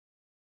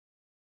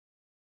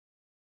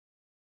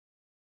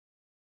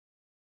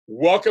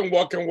Welcome,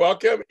 welcome,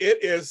 welcome.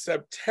 It is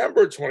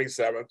September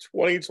 27th,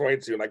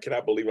 2022, and I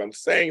cannot believe I'm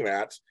saying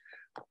that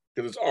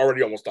because it's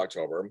already almost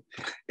October.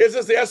 This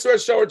is the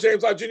SOS Show with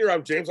James Lott Jr.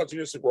 I'm James Lott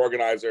Jr., super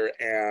organizer,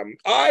 and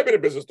I've been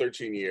in business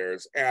 13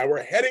 years, and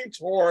we're heading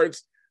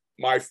towards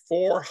my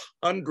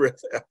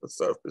 400th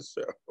episode of the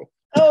show.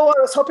 Oh,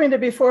 I was hoping to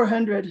be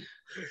 400.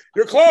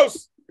 You're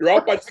close. You're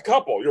off by just a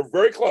couple. You're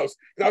very close.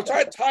 And I was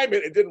trying to time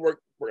it. It didn't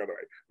work other way,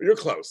 but you're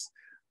close.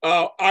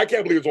 I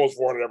can't believe it's almost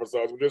 400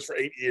 episodes. We're just for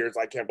 8 years.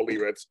 I can't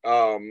believe it.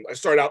 I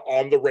started out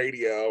on the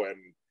radio, and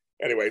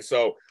anyway,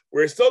 so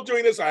we're still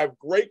doing this. I have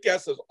great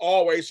guests as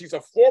always. She's a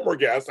former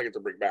guest I get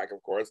to bring back,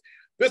 of course.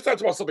 This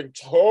time's about something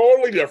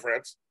totally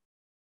different,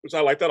 which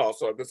I like that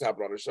also. This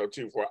happened on the show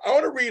too. I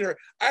want to read her.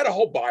 I had a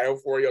whole bio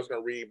for you I was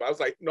going to read, but I was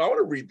like, no, I want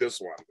to read this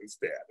one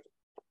instead.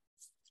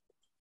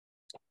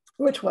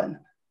 Which one?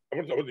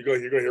 You're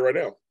going to hear right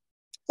now.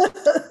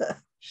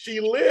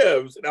 She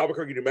lives in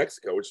Albuquerque, New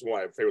Mexico, which is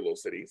one of my favorite little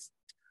cities,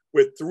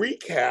 with 3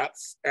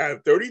 cats and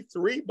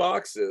 33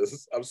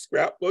 boxes of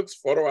scrapbooks,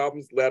 photo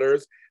albums,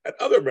 letters, and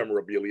other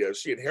memorabilia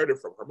she inherited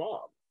from her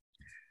mom,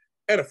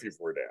 and a few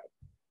from her dad.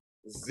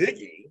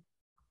 Ziggy,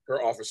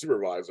 her office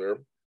supervisor,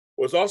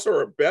 was also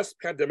her best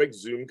pandemic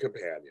Zoom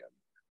companion.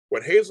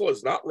 When Hazel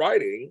is not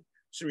writing,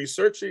 she's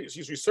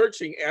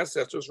researching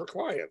ancestors for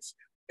clients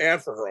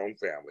and for her own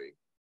family,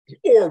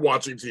 or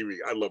watching TV.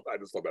 I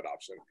just love that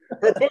option.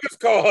 Her book is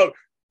called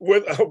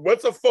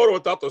What's a Photo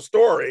Without the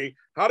Story?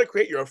 How to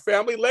Create Your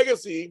Family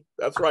Legacy.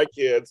 That's right,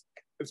 kids.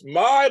 It's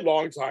my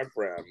longtime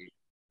friend,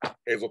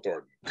 Hazel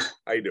Thornton.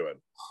 How you doing?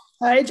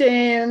 Hi,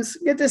 James.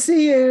 Good to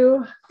see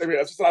you. I mean,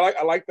 I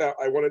like that.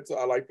 I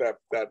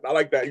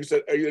like that. You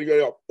said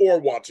or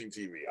watching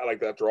TV. I like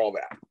that after all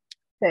that.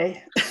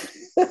 Okay.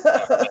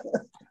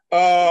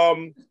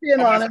 Being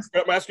honest.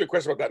 I'm gonna ask you a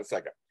question about that in a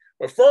second.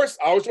 But first,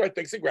 I always do my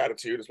thanks and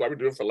gratitude. That's what I've been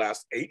doing for the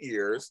last 8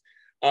 years.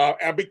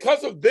 And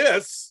because of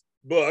this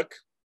book,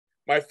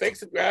 my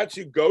thanks and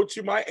gratitude go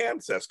to my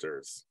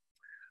ancestors.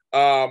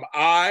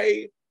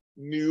 I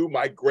knew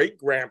my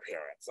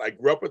great-grandparents. I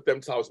grew up with them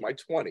until I was in my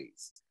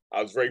 20s.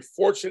 I was very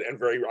fortunate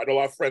and I know a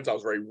lot of friends. I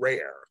was very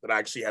rare that I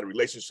actually had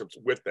relationships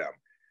with them.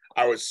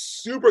 I was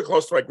super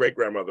close to my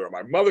great-grandmother on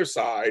my mother's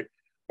side,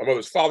 my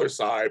mother's father's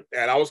side,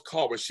 and I was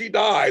called, when she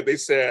died, they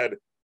said,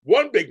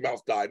 one big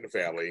mouth died in the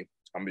family.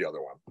 I'm the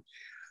other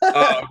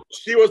one.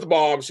 She was the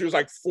bomb. She was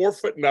like 4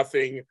 foot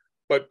nothing,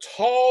 but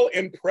tall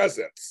in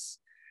presence.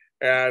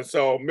 And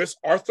so Miss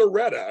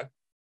Arthuretta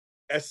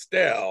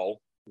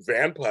Estelle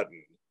Van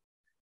Putten,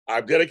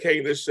 I'm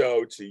dedicating this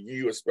show to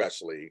you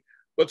especially,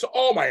 but to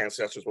all my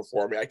ancestors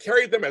before me. I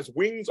carry them as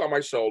wings on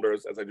my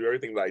shoulders as I do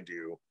everything that I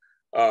do.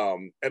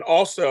 And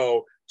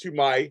also to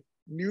my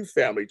new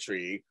family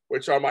tree,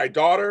 which are my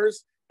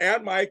daughters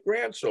and my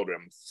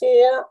grandchildren,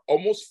 4,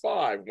 almost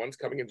 5, one's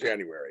coming in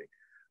January.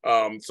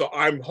 So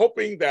I'm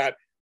hoping that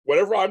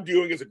whatever I'm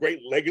doing is a great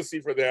legacy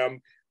for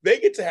them. They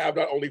get to have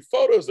not only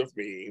photos of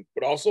me,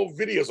 but also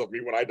videos of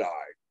me when I die.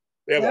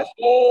 They have a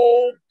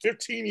whole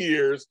 15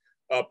 years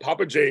of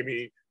Papa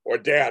Jamie or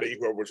Daddy,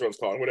 whoever which one's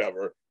calling,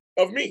 whatever,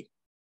 of me,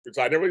 which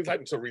I never really liked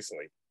until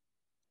recently.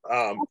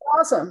 That's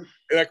awesome.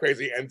 Isn't that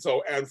crazy? And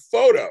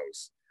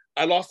photos.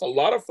 I lost a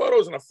lot of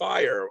photos in a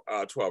fire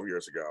 12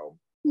 years ago.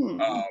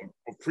 I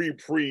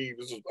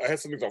had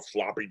some things on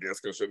floppy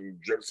disks and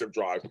zip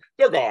drives.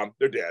 They're gone.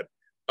 They're dead.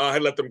 I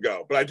let them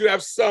go. But I do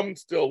have some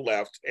still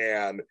left,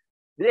 and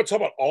we're going to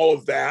talk about all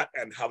of that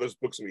and how this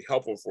book's going to be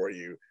helpful for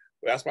you.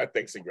 But that's my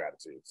thanks and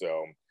gratitude.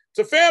 So,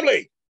 to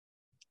family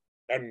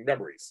and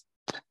memories.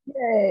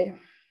 Yay.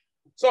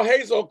 So,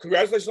 Hazel,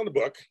 congratulations on the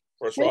book.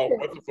 First of all,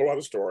 what's the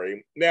full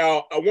story?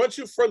 Now, I want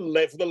you, for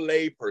the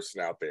lay person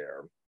out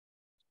there,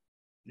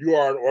 you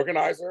are an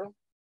organizer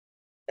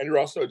and you're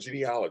also a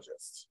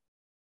genealogist.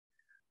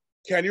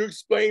 Can you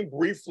explain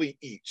briefly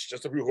each,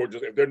 just to people who are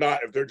just,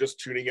 if they're just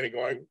tuning in and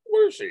going,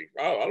 where is she?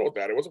 I don't know what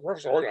that is. What's a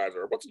professional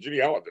organizer? What's a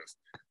genealogist?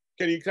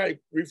 Can you kind of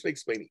briefly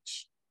explain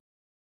each?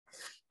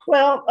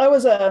 Well, I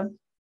was a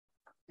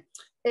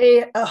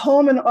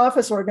home and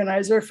office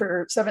organizer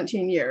for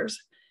 17 years.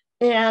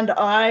 And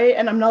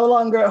I'm no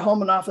longer a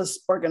home and office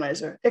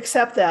organizer,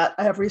 except that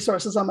I have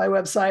resources on my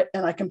website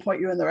and I can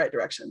point you in the right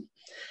direction.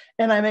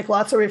 And I make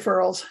lots of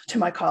referrals to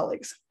my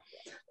colleagues.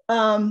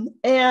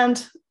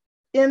 And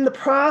in the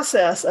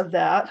process of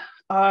that,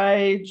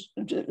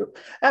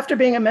 after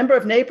being a member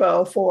of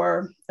NAPO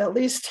for at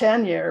least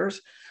 10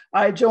 years,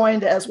 I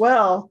joined as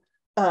well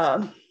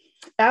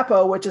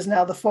APO, which is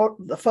now the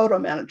photo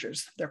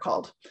managers, they're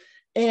called.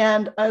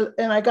 And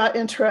I got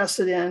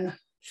interested in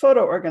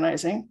photo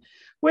organizing,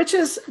 which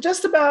is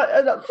just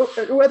about,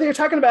 whether you're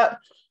talking about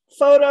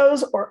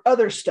photos or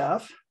other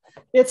stuff,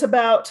 it's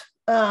about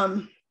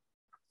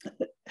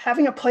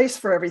having a place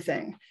for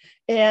everything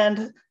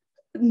and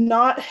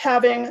not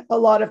having a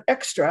lot of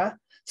extra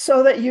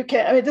so that you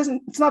can,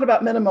 it's not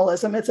about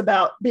minimalism. It's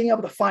about being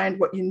able to find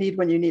what you need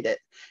when you need it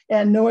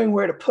and knowing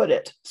where to put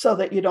it so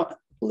that you don't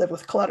live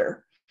with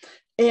clutter.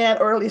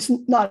 Or at least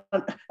not,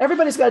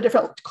 everybody's got a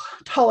different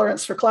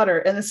tolerance for clutter.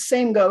 And the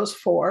same goes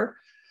for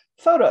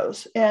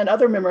photos and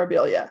other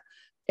memorabilia.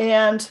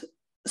 And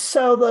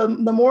so the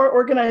more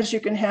organized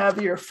you can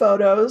have your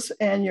photos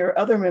and your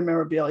other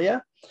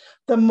memorabilia,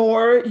 the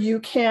more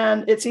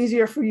it's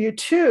easier for you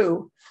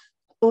to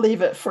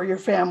leave it for your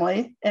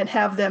family and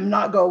have them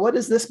not go, what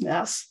is this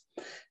mess?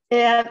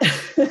 And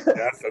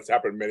yes, that's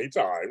happened many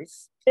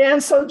times.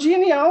 And so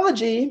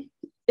genealogy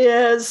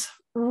is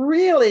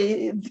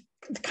really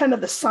kind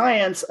of the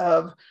science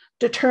of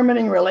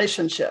determining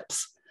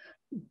relationships.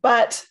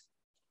 But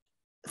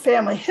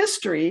family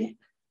history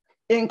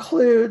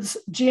includes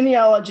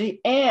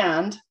genealogy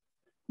and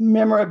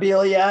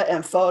memorabilia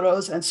and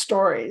photos and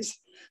stories.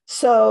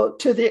 So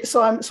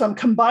I'm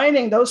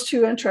combining those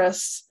two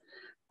interests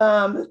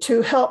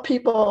to help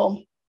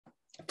people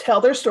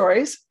tell their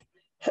stories,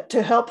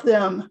 to help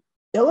them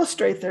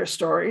illustrate their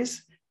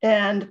stories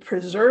and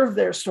preserve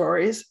their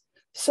stories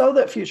so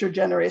that future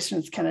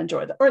generations can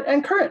enjoy them,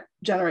 and current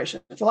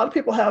generations. A lot of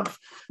people have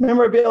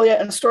memorabilia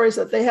and stories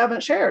that they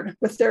haven't shared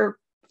with their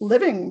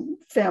living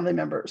family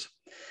members.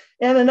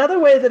 And another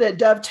way that it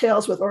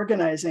dovetails with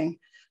organizing,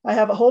 I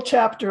have a whole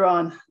chapter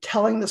on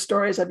telling the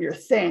stories of your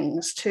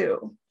things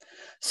too.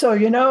 So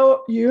you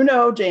know,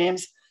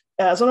 James,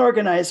 as an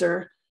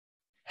organizer,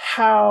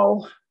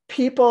 how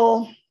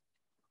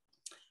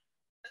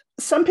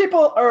some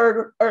people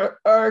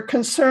are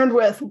concerned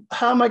with,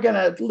 how am I going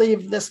to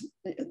leave this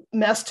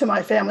mess to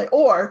my family,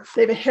 or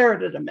they've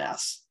inherited a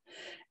mess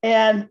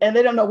and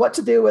they don't know what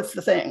to do with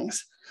the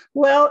things.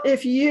 Well,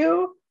 if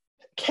you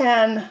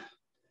can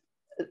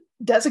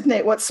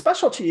designate what's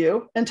special to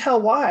you and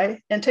tell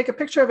why and take a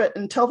picture of it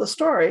and tell the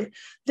story,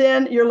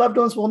 then your loved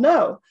ones will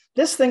know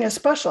this thing is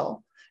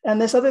special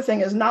and this other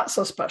thing is not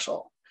so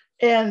special.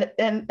 And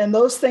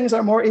those things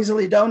are more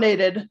easily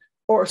donated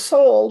or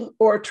sold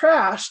or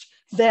trashed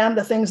than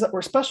the things that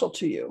were special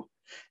to you.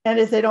 And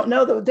if they don't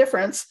know the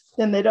difference,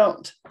 then they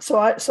don't. So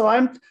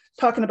I'm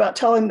talking about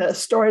telling the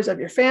stories of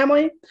your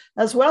family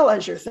as well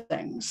as your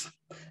things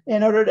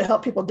in order to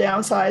help people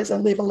downsize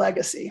and leave a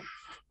legacy.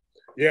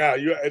 Yeah,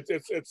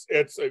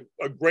 it's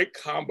a great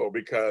combo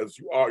because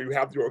you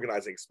have the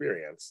organizing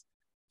experience,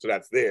 so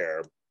that's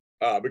there.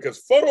 Because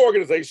photo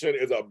organization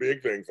is a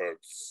big thing,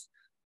 folks.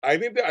 I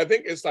think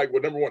it's like,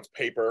 well, number one's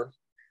paper,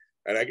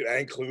 and that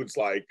includes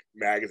like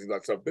magazines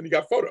and stuff. Then you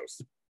got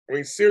photos. I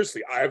mean,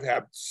 seriously, I've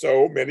had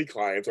so many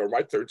clients over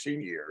my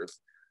 13 years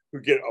who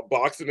get a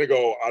box and they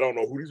go, I don't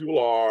know who these people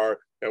are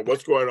and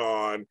what's going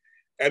on.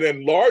 And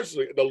then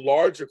the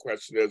larger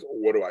question is,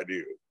 what do I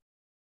do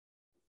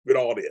with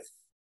all this?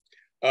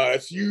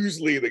 It's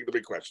usually the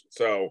big question.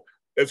 So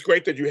it's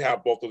great that you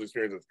have both those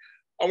experiences.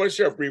 I want to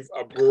share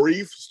a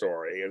brief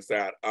story. Is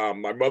that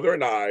my mother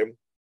and I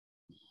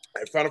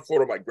found a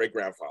photo of my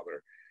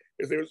great-grandfather.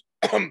 His name was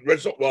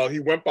Rachel. Well, he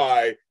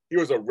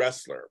was a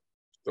wrestler,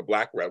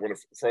 one of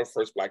the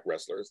first black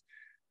wrestlers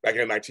back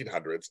in the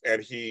 1900s.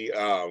 And he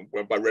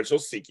went by Rachel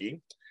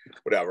Siki,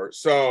 whatever.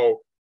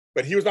 So,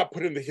 but he was not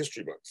put in the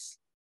history books.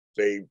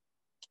 They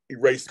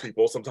erased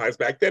people sometimes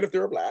back then if they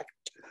were black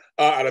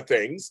out of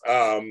things.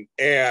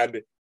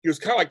 And he was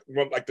kind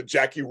of like the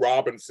Jackie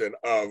Robinson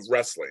of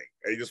wrestling.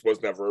 And he just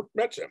was never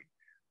mentioned.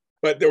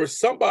 But there was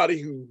somebody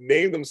who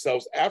named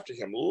themselves after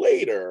him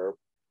later.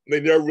 And they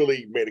never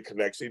really made a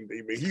connection.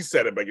 He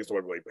said it, but I guess no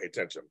one really paid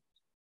attention.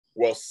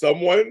 Well,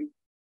 someone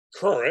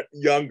current,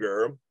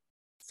 younger,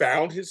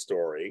 found his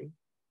story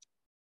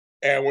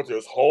and went through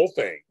this whole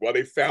thing. Well,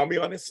 they found me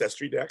on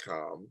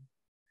Ancestry.com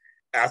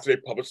after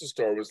they published the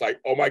story. It was like,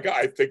 oh my God,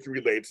 I think you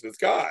relate to this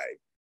guy.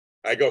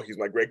 I go, he's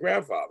my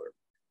great-grandfather.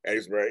 And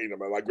he's married,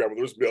 my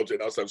grandmother was Mildred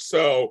and all stuff.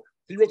 So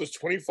he wrote this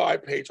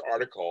 25-page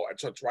article and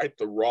tried to right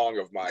the wrong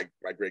of my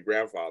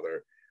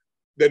great-grandfather.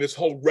 Then this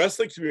whole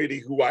wrestling community,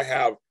 who I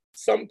have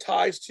some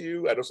ties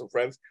to, I know some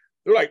friends,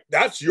 they're like,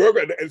 that's your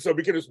grand. And so it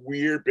became this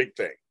weird big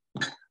thing.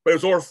 But it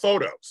was all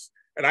photos.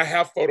 And I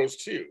have photos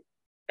too.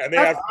 And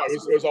then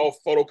it was all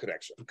photo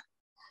connection.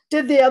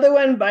 Did the other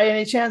one by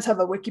any chance have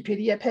a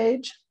Wikipedia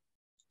page?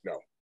 No.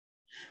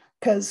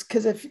 Because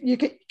you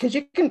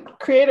can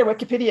create a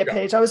Wikipedia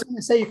page. I was going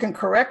to say you can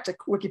correct a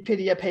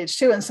Wikipedia page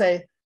too and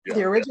say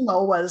the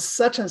original was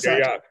such and such.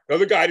 Yeah. The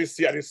other guy I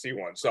didn't see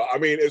one. So I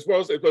mean, it was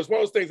one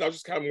of those things I was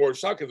just kind of more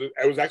shocked because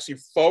it was actually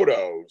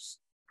photos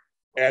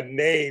and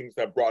names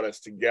that brought us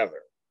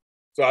together.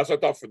 So I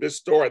thought for this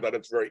story, I thought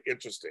it's very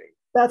interesting.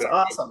 That's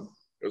awesome.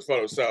 It was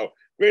photos. So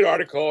great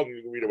article, and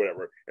you can read it,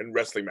 whatever, and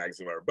wrestling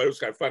magazine, whatever. But it was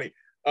kind of funny.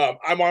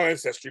 I'm on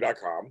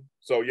Ancestry.com.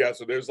 So yeah,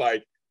 so there's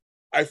I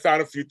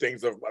found a few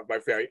things of my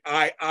family.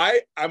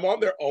 I'm on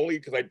there only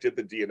because I did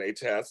the DNA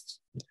test.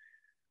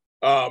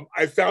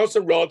 I found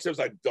some relatives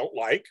I don't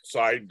like,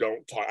 so I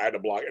don't talk. I had to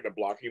end up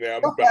blocking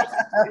them. But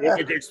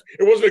it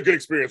wasn't a good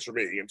experience for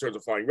me in terms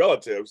of finding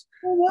relatives.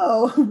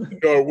 Oh, no.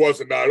 No, it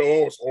wasn't. It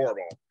was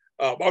horrible.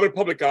 I'm in a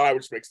public eye,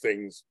 which makes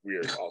things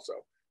weird also.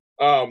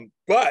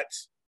 But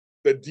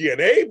the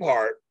DNA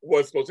part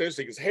was most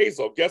interesting because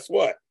Hazel, guess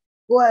what?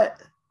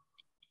 What?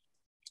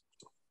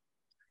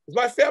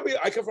 My family,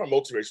 I come from a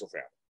multiracial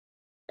family,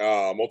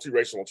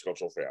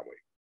 multicultural family.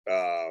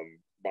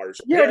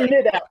 You already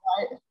knew that,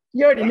 right?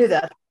 You already knew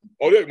that.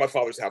 Oh, yeah, my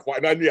father's half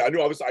white. And I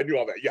knew all this. I knew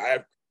all that. Yeah, I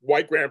have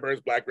white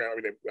grandparents, black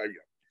grandparents.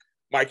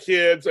 My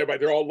kids, everybody,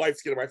 they're all light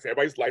skinned in my family.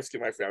 Everybody's light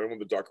skinned in my family. I'm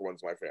one of the darker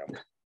ones in my family.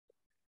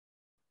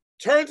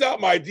 Turns out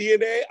my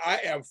DNA, I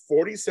am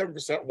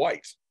 47%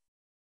 white.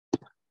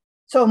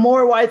 So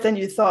more white than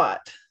you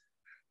thought.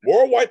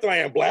 More white than I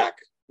am black,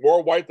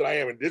 more white than I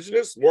am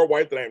indigenous, more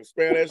white than I am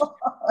Spanish.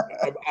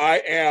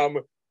 I am,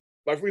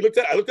 like I looked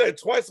at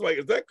it twice, I'm like,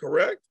 is that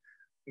correct?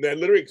 And then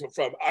literally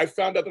I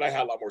found out that I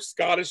had a lot more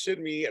Scottish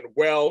in me and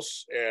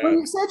Welsh. And well,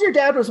 you said your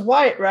dad was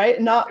white, right?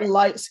 Not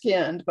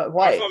light-skinned, but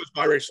white. I thought it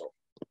was biracial.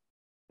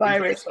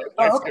 Biracial.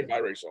 Light-skinned,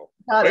 biracial.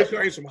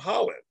 Basically, he's from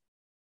Holland.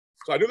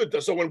 So I knew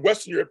that. So when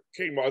Western Europe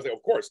came, I was like,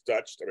 of course,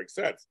 Dutch, that makes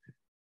sense.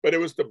 But it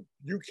was the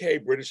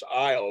UK, British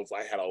Isles.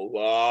 I had a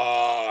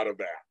lot of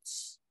that.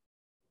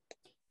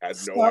 Had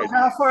no idea.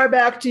 How far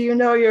back do you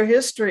know your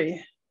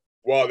history?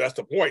 Well, that's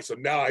the point. So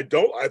now I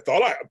don't. As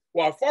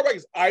far back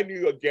as I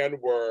knew, again,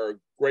 were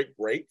great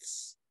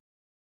greats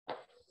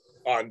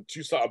on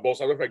both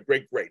sides. My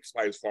great greats,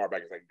 as far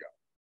back as I can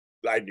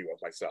go. I knew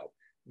of myself.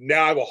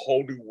 Now I have a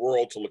whole new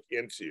world to look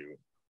into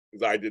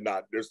because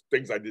there's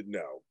things I didn't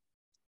know.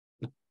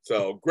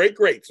 So great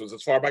greats was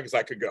as far back as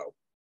I could go.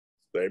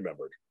 They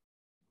remembered.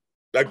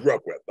 That I grew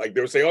up with. Like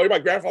they would say, oh, my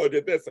grandfather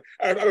did this.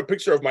 I have a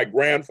picture of my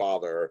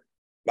grandfather's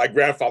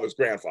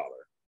grandfather.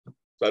 So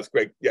that's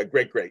great. Yeah,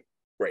 great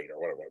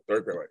or whatever,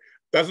 third grade.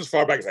 That's as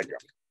far back as I go.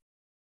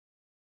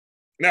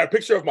 Now a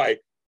picture of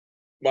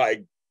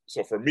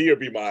so for me, it'd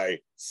be my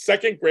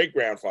second great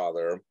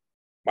grandfather,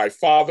 my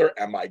father,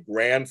 and my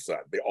grandson.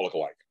 They all look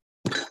alike.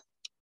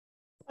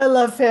 I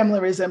love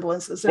family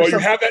resemblances. You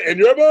have that in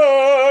your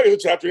book, in the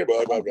chapter in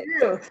your book.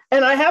 Okay.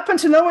 And I happen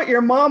to know what your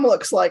mom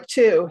looks like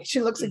too.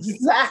 She looks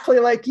exactly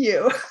like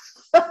you.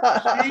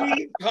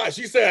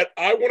 She said,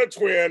 I want a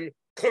twin.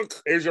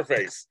 Here's your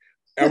face.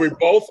 And we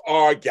both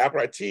are gap in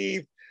our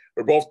teeth.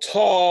 We're both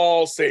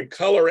tall, same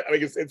color. I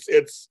mean,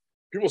 it's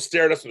people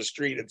stare at us on the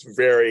street. It's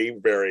very,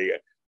 very,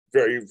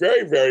 very,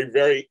 very, very,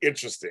 very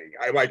interesting.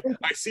 I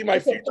see my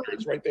future.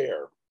 It's right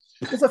there.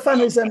 It's a fun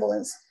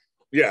resemblance.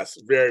 Yes,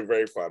 very,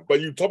 very fun.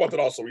 But you talk about that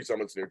also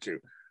resemblance there too.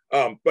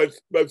 But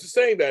just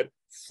saying that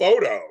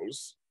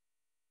photos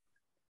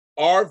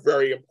are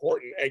very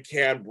important and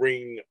can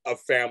bring a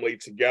family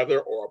together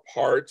or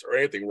apart or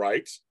anything,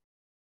 right?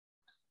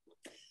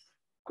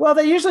 Well,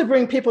 they usually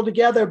bring people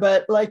together,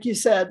 but like you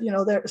said,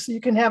 so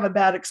you can have a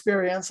bad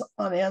experience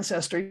on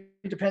Ancestry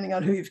depending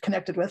on who you've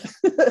connected with.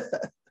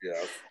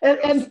 Yeah.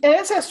 And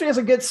Ancestry is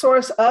a good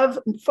source of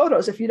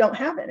photos if you don't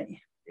have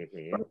any.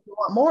 Mm-hmm. Or if you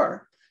want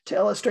more to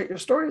illustrate your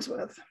stories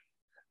with.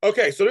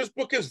 Okay, so this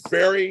book is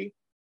very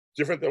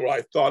different than what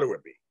I thought it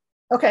would be.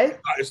 Okay.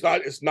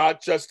 It's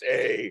not just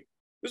this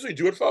is what you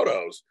do with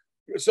photos.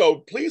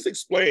 So please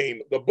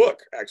explain the book.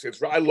 Actually,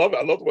 I love it.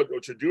 I love what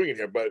you're doing in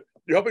here, but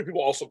you're helping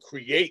people also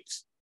create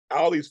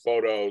all these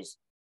photos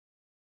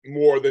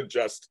more than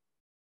just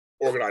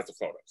organize the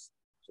photos.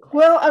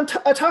 Well,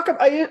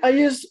 I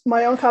use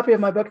my own copy of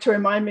my book to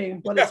remind me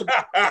what it's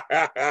about.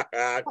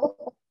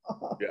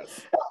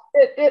 Yes.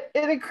 It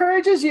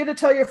encourages you to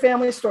tell your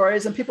family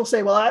stories, and people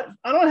say, well,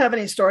 I don't have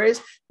any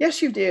stories.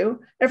 Yes, you do.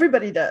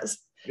 Everybody does.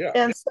 Yeah.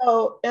 And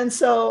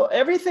so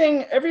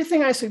everything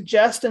I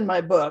suggest in my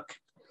book,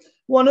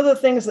 one of the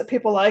things that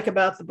people like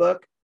about the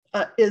book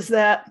is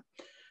that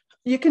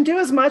you can do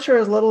as much or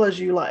as little as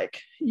you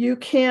like. You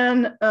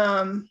can,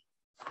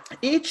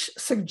 each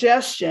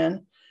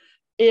suggestion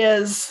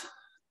is,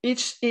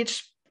 each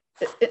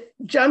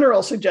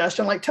general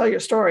suggestion, like tell your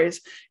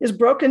stories, is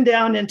broken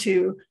down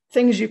into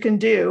things you can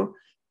do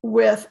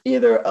with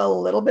either a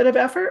little bit of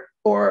effort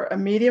or a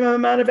medium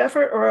amount of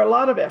effort or a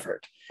lot of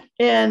effort.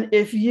 And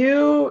if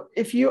you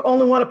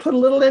only want to put a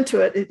little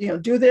into it,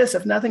 do this,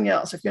 if nothing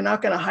else. If you're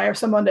not going to hire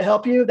someone to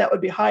help you, that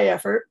would be high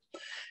effort.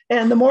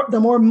 And the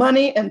more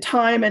money and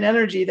time and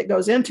energy that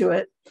goes into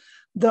it,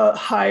 the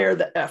higher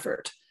the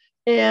effort.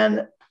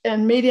 And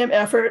medium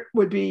effort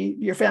would be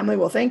your family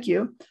will thank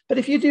you. But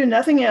if you do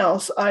nothing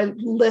else, I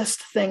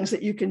list things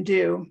that you can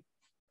do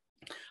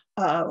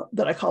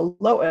that I call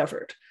low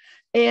effort.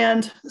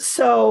 And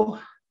so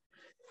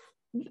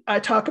I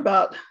talk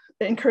about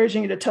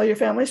encouraging you to tell your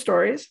family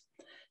stories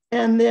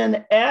and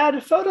then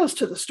add photos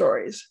to the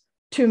stories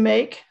to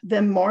make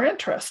them more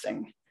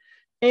interesting.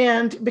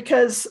 And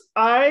because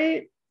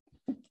I've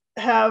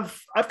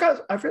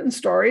written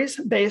stories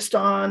based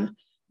on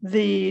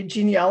the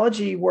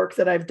genealogy work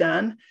that I've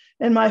done.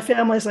 And my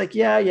family's like,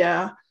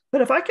 yeah.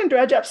 But if I can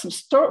dredge up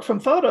some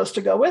photos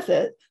to go with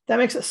it, that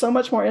makes it so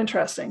much more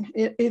interesting.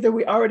 Either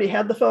we already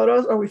had the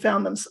photos or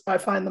I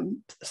find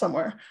them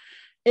somewhere.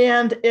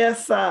 And and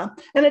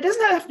it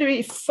doesn't have to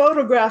be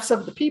photographs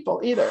of the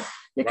people either.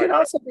 It could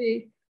also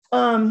be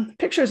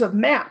pictures of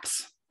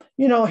maps.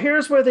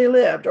 Here's where they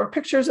lived, or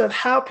pictures of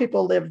how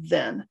people lived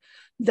then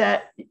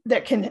that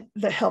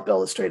help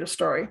illustrate a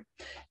story.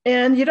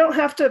 And you don't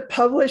have to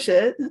publish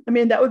it. I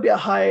mean, that would be a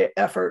high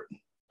effort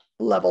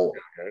level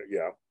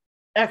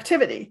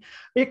activity.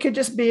 It could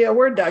just be a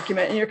Word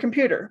document in your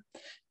computer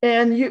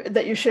and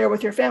that you share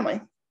with your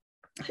family.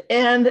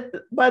 And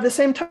by the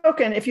same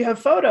token, if you have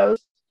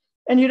photos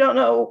and you don't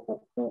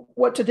know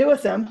what to do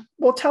with them,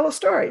 well, tell a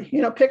story.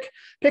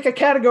 Pick a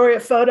category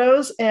of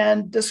photos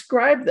and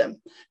describe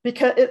them,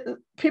 because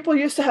people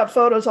used to have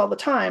photos all the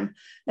time,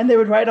 and they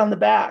would write on the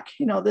back,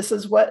 this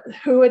is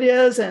who it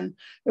is and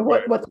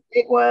what the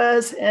date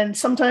was. And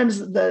sometimes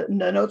the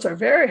notes are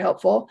very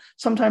helpful.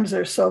 Sometimes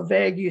they're so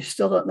vague you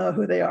still don't know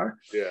who they are.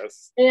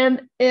 Yes.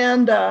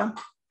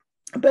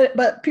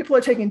 But people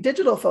are taking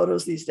digital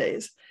photos these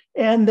days,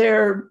 and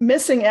they're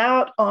missing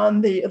out on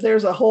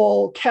there's a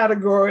whole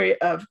category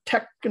of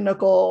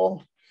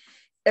technical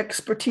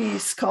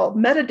expertise called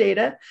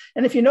metadata.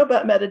 And if you know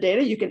about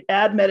metadata, you can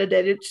add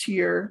metadata to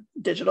your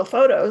digital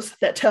photos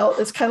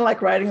it's kind of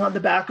like writing on the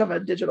back of a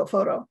digital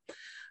photo.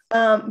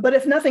 But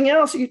if nothing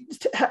else, you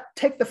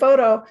take the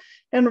photo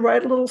and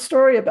write a little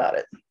story about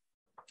it.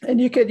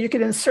 And you could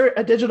insert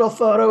a digital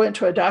photo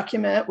into a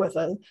document with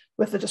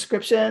a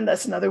description.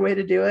 That's another way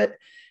to do it.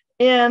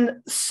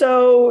 And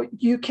so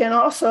you can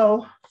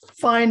also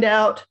find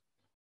out,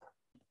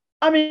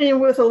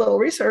 with a little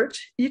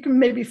research, you can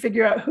maybe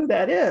figure out who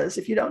that is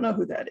if you don't know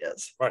who that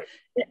is. Right.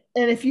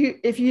 And if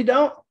you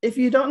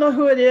don't know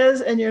who it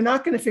is and you're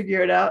not going to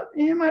figure it out,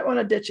 you might want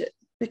to ditch it,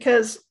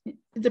 because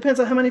it depends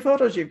on how many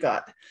photos you've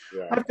got.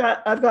 Yeah.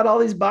 I've got all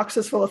these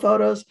boxes full of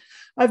photos.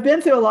 I've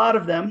been through a lot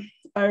of them.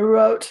 I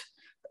wrote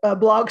a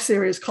blog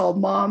series called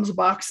Mom's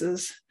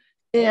Boxes,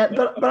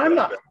 but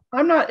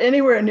I'm not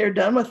anywhere near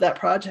done with that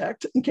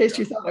project, in case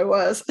you thought I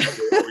was.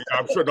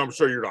 I'm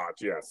sure you're not.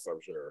 Yes, I'm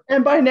sure.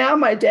 And by now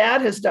my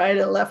dad has died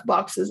and left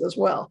boxes as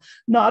well.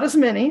 Not as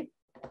many.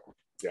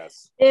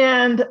 Yes.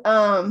 And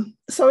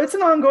so it's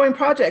an ongoing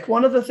project.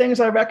 One of the things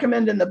I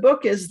recommend in the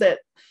book is that,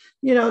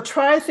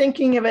 try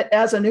thinking of it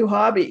as a new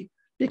hobby,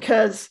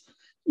 because,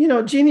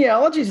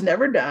 genealogy is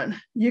never done.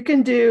 You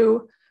can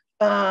do,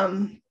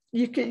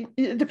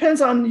 it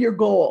depends on your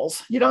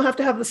goals. You don't have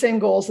to have the same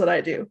goals that I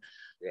do.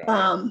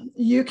 Yeah.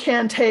 You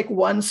can take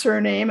one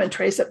surname and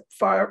trace it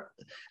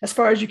as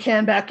far as you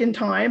can back in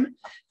time.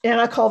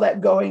 And I call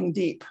that going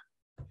deep.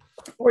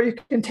 Or you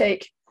can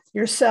take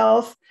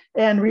yourself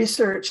and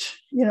research,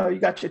 you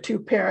got your 2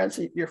 parents,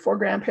 your 4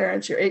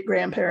 grandparents, your 8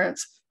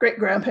 grandparents, great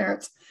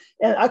grandparents.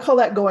 And I call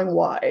that going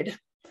wide.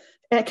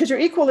 And because you're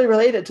equally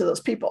related to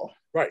those people.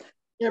 Right.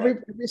 Every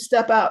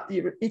step out,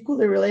 you're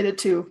equally related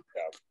to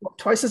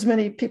twice as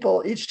many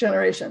people each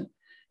generation.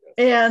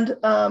 And,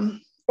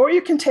 or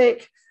you can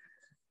take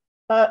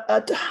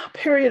a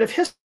period of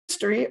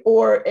history,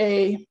 or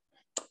a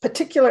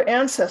particular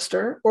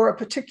ancestor, or a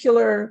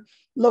particular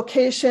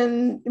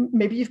location.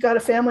 Maybe you've got a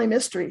family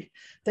mystery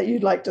that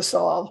you'd like to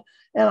solve.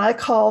 And I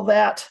call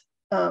that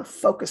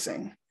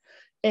focusing.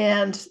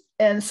 And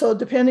so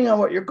depending on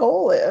what your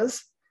goal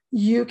is,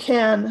 you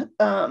can,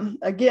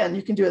 again,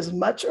 you can do as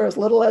much or as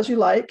little as you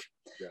like.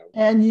 Yeah.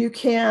 And you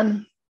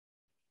can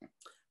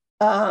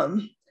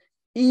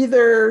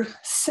either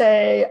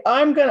say,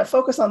 I'm going to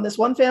focus on this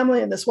one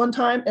family and this one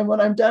time, and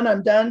when I'm done,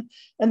 I'm done.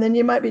 And then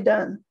you might be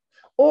done.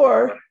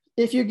 Or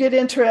if you get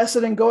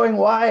interested in going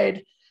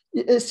wide,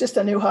 it's just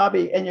a new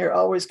hobby and you're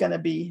always going to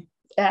be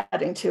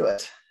adding to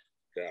it.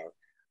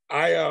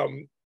 Yeah.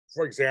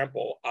 For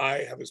example, I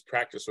have this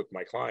practice with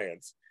my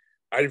clients.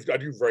 I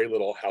do very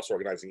little house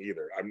organizing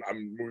either.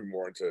 I'm moving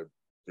more into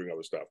doing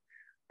other stuff.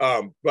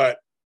 But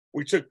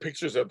we took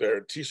pictures of their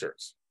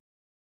t-shirts.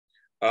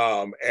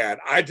 And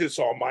I did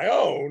so on my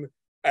own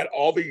at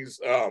all these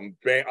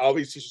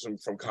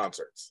t-shirts from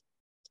concerts.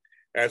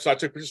 And so I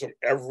took pictures from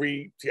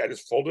I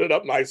just folded it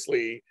up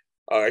nicely.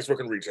 I used to work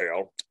in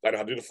retail. I know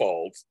how to do the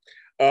folds.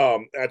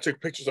 And I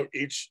took pictures of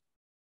each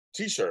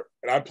t-shirt,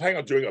 and I'm planning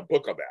on doing a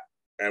book on that.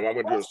 And I'm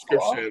going to do a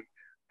description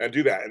and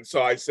do that. And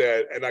so I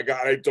said, and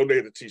I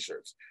donated the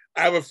t-shirts.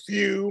 I have a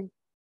few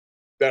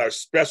that are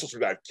special to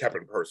that I kept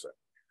in person.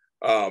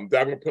 That I'm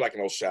going to put like in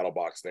those shadow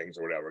box things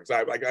or whatever.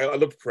 Because I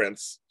love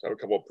Prince. I have a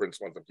couple of Prince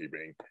ones I'm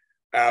keeping.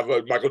 I have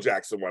a Michael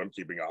Jackson one I'm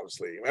keeping,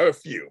 obviously. I have a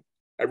few.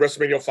 I have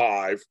WrestleMania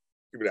 5.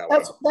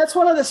 That's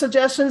one of the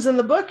suggestions in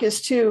the book,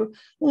 is to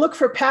look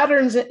for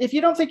patterns. If you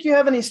don't think you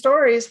have any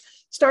stories,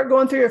 start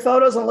going through your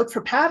photos and look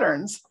for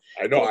patterns.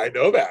 I know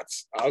that.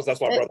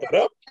 That's why I brought that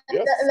up.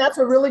 Yes. And that's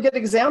a really good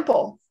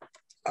example.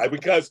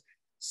 Because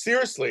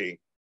seriously,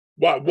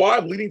 why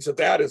I'm leading to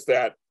that is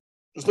that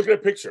just look at a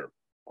picture.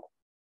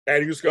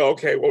 And you just go,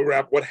 okay, well,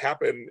 what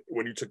happened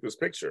when you took this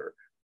picture?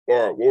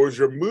 Or what was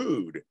your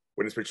mood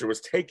when this picture was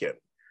taken?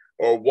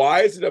 Or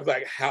why is it of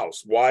that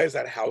house? Why is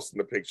that house in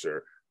the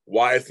picture?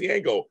 Why is the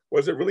angle?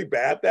 Was it really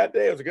bad that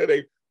day? Was it a good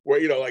day? Where,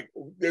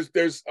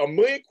 there's a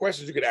million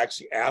questions you could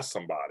actually ask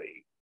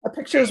somebody. A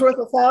picture is worth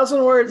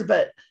 1,000 words,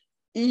 but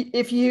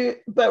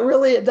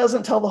really it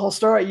doesn't tell the whole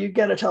story. You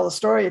got to tell the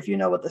story if you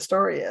know what the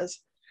story is.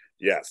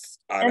 Yes.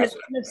 And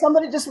if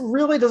somebody just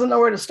really doesn't know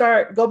where to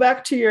start, go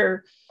back to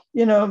your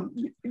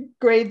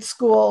grade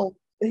school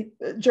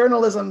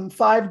journalism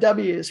 5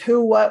 W's: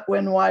 who, what,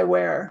 when, why,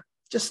 where.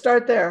 Just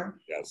start there.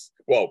 Yes.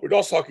 Well, we're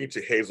also talking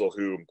to Hazel,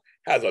 who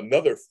has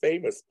another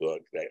famous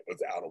book that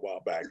was out a while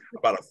back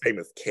about a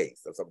famous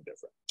case. That's something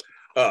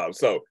different.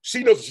 So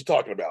she knows what she's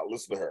talking about.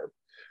 Listen to her.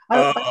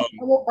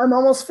 I'm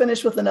almost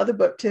finished with another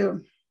book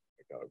too.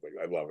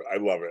 I love it. I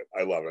love it.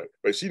 I love it.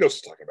 But she knows what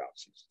she's talking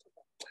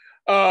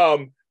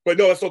about. But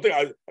no, that's the thing.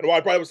 I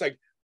probably was like,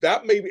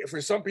 that maybe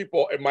for some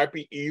people, it might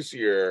be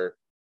easier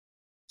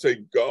to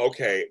go,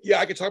 okay, yeah,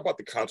 I can talk about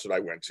the concert I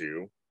went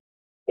to,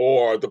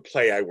 or the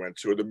play I went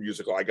to, or the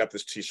musical. I got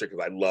this T-shirt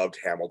because I loved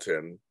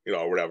Hamilton,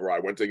 or whatever. I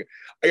went to.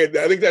 I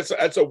think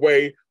that's a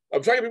way.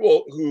 I'm trying to get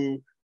people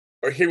who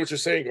are hearing what you're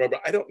saying,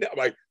 but I don't know. I'm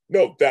like,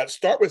 no,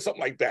 start with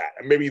something like that,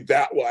 and maybe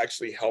that will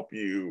actually help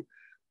you,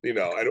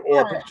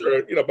 or a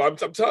picture,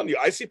 But I'm telling you,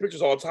 I see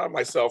pictures all the time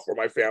myself or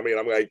my family, and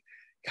I'm like,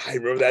 God, I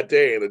remember that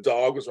day, and the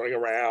dog was running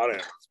around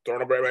and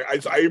throwing up.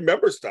 I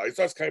remember stuff. It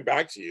starts coming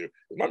back to you.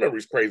 My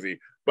memory's crazy,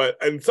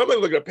 and somebody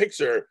look at a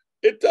picture,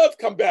 it does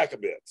come back a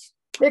bit.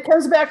 It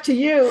comes back to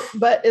you,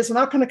 but it's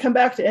not going to come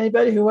back to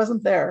anybody who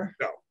wasn't there.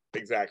 No,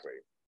 exactly.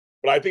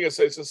 But I think it's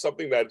just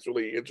something that's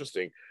really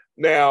interesting.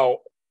 Now,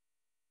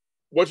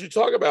 what you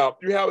talk about,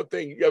 you have a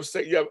thing. You have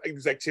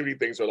these activity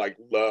things are like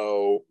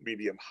low,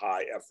 medium,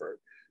 high effort.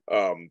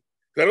 I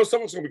know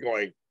someone's going to be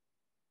going,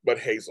 but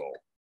Hazel,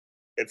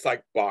 it's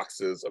like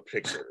boxes of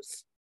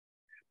pictures.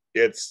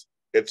 It's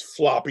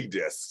floppy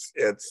disks.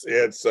 It's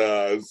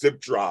zip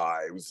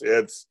drives.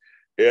 It's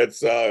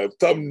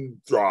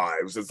thumb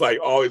drives. It's like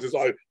always.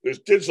 There's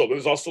digital.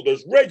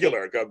 There's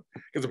regular because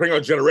depending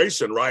on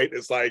generation, right?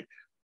 It's like,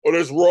 or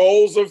there's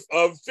rolls of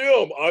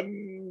film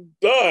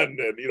undone,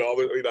 and all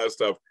that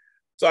stuff.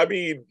 So I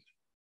mean,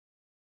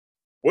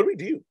 what do we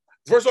do?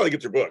 First of all,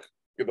 get your book.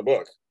 Get the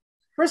book.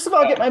 First of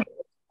all, get my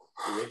book,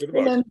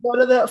 and then go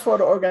to the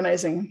photo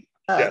organizing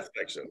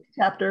section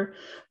chapter.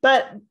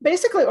 But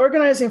basically,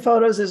 organizing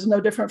photos is no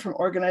different from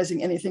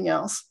organizing anything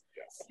else.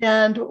 Yes.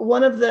 And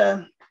one of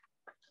the,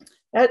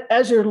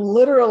 as you're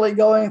literally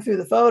going through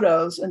the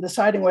photos and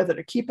deciding whether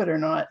to keep it or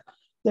not,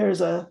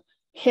 there's a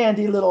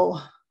handy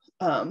little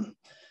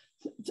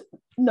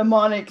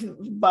mnemonic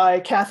by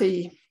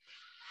Kathy.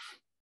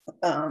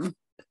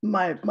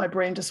 My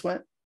brain just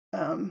went.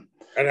 And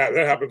that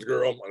happens,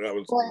 girl. And that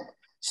was.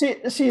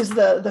 She's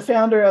the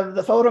founder of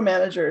the Photo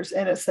Managers,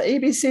 and it's the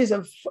ABCs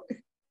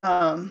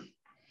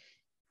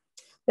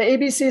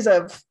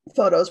of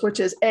photos,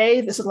 which is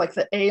A. This is like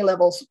the A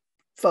levels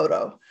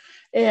photo,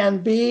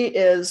 and B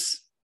is,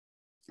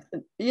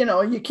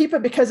 you keep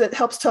it because it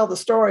helps tell the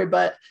story,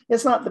 but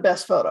it's not the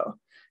best photo.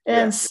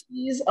 And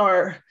C's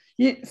are,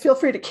 you feel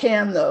free to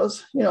can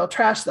those,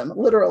 trash them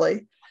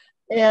literally,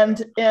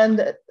 and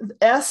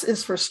S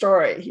is for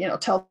story,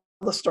 tell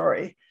the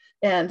story,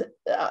 and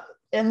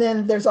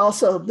then there's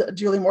also the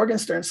Julie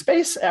Morgenstern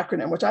SPACE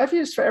acronym, which I've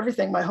used for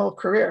everything my whole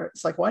career.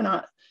 It's like, why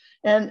not?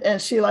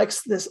 And she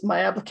likes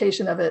my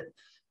application of it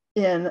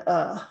in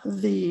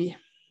the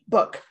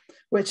book,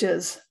 which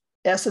is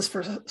S is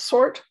for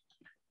sort,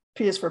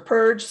 P is for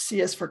purge, C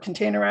is for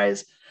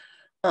containerize,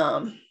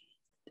 A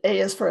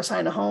is for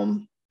assign a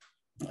home.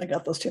 I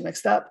got those two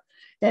mixed up.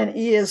 And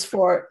E is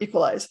for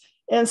equalize.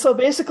 And so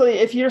basically,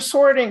 if you're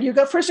sorting, you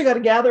got to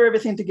gather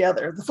everything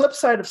together. The flip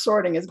side of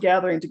sorting is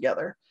gathering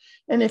together.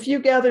 And if you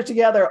gather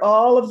together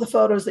all of the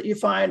photos that you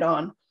find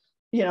on,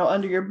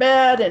 under your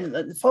bed, and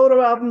the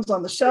photo albums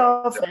on the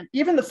shelf, and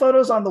even the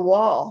photos on the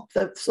wall,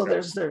 so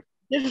there's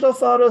digital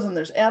photos and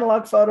there's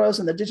analog photos,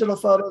 and the digital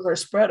photos are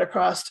spread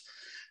across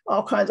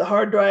all kinds of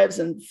hard drives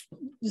and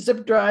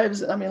zip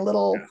drives. I mean,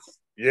 little.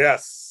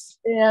 Yes.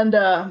 And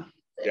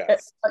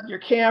your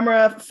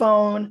camera,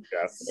 phone.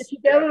 Yes. If you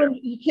gather them,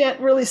 you can't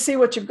really see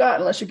what you've got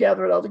unless you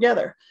gather it all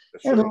together.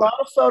 And a lot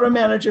of photo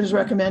managers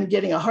recommend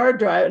getting a hard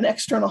drive, an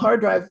external hard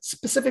drive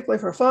specifically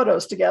for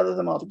photos, to gather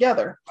them all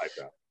together,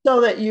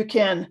 so that you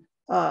can,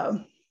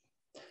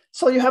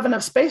 so you have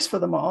enough space for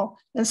them all.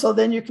 And so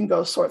then you can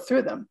go sort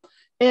through them.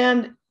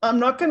 And I'm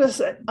not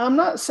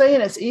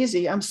saying it's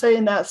easy. I'm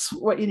saying that's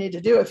what you need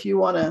to do if you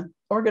want to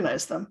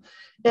organize them.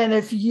 And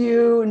if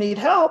you need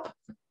help,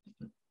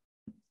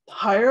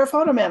 hire a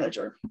photo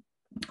manager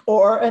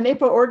or an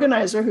APA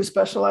organizer who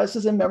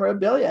specializes in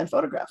memorabilia and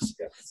photographs.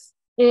 Yes.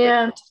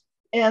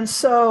 And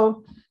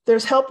so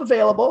there's help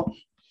available.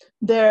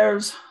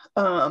 There's,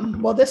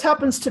 this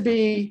happens to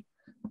be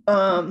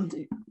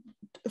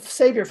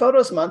Save Your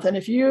Photos Month. And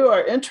if you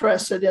are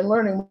interested in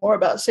learning more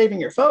about saving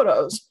your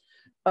photos,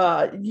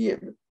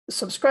 you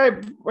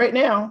subscribe right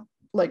now,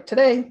 like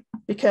today,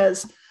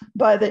 because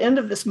by the end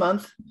of this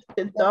month,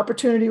 the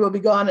opportunity will be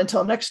gone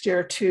until next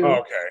year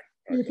to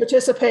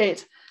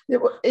participate.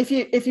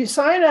 If you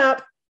sign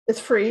up, it's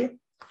free,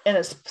 and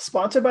it's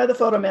sponsored by the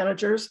Photo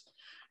Managers.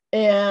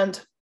 And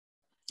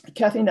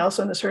Kathy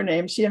Nelson is her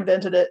name. She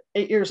invented it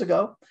 8 years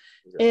ago.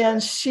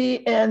 And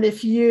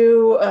if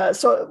you,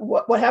 so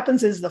what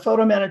happens is the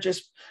Photo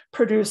Managers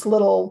produce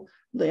little,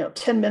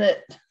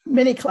 10-minute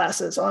mini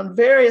classes on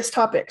various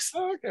topics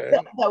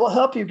that will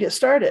help you get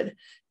started.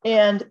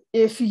 And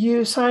if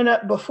you sign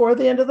up before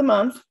the end of the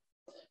month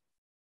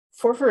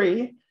for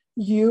free,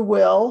 you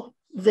will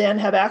then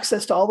have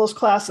access to all those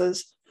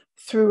classes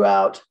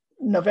throughout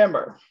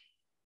November.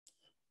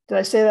 Did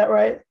I say that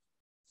right?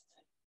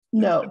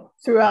 No,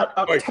 throughout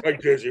October.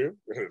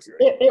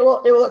 It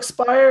will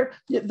expire.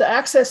 The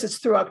access is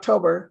through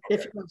October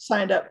if you've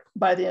signed up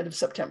by the end of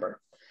September.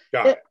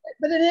 Got it.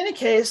 But in any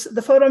case,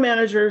 the photo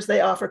managers, they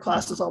offer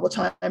classes all the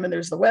time, and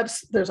there's a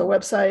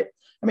website.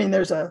 I mean,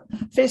 there's a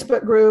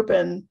Facebook group,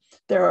 and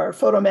there are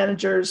photo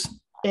managers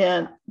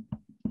and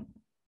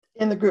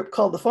in the group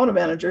called the photo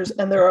managers,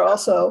 and there are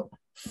also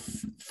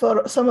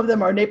some of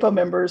them are NAPO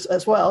members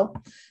as well,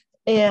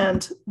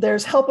 and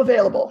there's help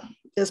available,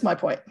 is my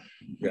point.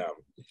 Yeah,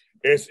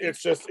 it's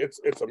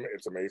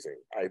amazing.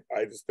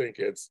 I just think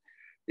it's,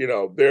 you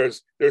know,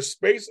 there's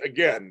space.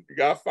 Again, you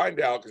gotta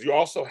find out, because you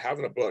also have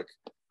in a book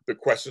the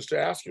questions to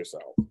ask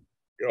yourself.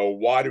 You know,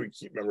 why do we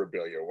keep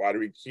memorabilia? Why do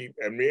we keep,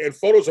 and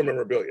photos are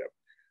memorabilia.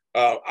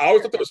 I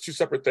always thought there was two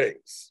separate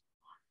things.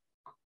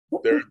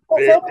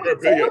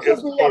 Memorabilia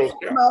is photos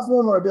count.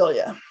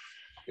 Memorabilia.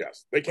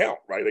 Yes, they count,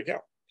 right? They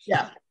count.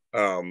 Yeah.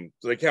 So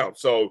they count.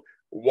 So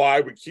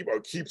why we keep our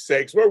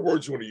keepsakes? What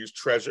words you want to use?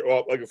 Treasure?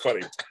 Well, like it's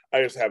funny.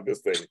 I just have this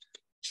thing.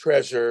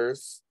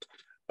 Treasures.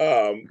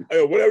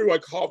 Whatever you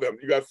want to call them,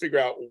 you got to figure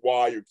out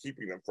why you're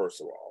keeping them,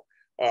 first of all.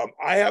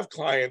 I have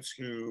clients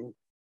who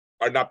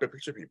are not big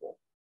picture people.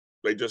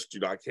 They just do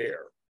not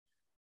care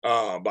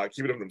about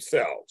keeping them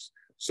themselves.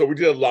 So we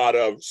did a lot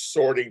of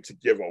sorting to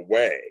give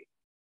away.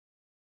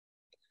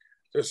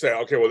 To say,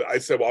 okay, well, I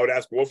said, well, I would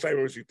ask what family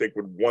members you think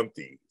would want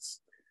these?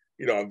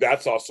 You know, and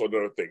that's also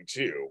another thing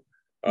too.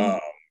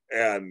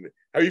 And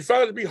have you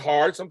found it to be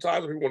hard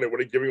sometimes when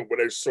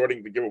they're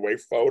sorting to give away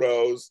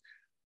photos?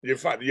 Do you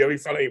have any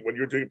funny when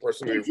you're doing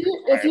personal?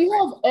 If you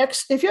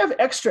have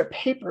extra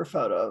paper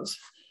photos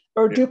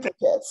or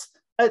duplicates,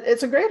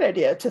 it's a great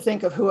idea to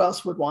think of who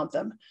else would want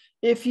them.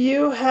 If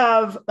you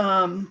have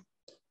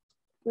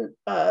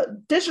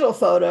digital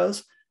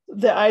photos,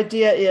 the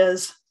idea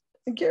is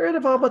get rid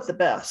of all but the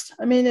best.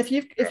 I mean, if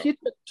you took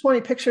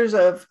 20 pictures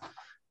of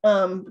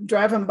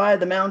driving by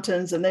the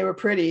mountains and they were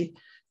pretty,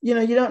 you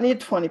know, you don't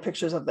need 20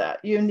 pictures of that.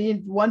 You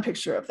need one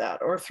picture of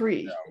that or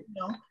three. You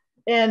know?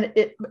 And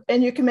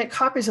you can make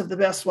copies of the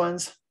best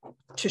ones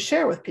to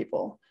share with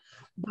people.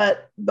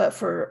 But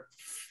for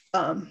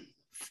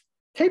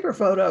paper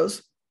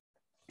photos,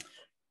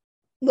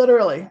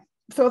 literally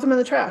throw them in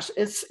the trash.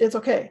 It's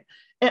okay.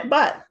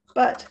 But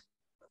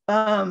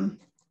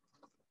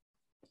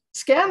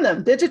scan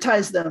them,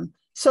 digitize them,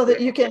 so that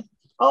you can,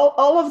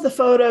 all of the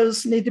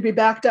photos need to be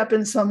backed up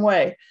in some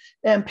way.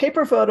 And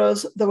paper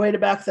photos, the way to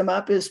back them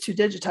up is to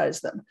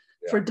digitize them.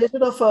 Yeah. For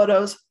digital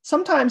photos,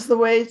 sometimes the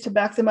way to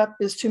back them up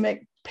is to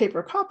make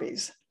paper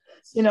copies.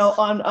 You know,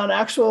 on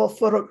actual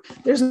photo,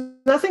 there's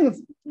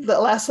nothing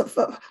that lasts,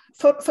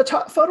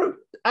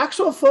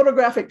 actual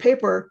photographic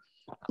paper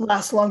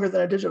lasts longer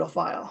than a digital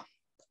file.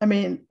 I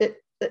mean,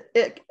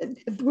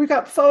 we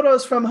got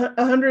photos from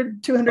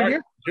 100, 200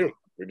 years.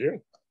 We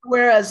do.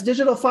 Whereas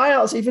digital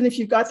files, even if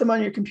you've got them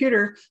on your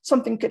computer,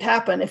 something could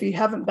happen if you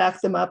haven't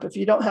backed them up, if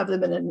you don't have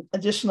them in an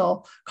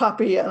additional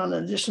copy on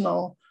an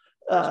additional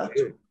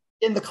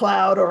in the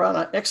cloud or on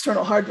an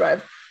external hard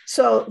drive.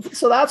 So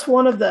that's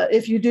one of the,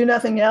 if you do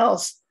nothing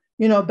else,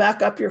 you know,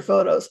 back up your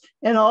photos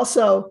and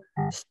also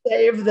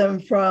save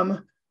them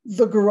from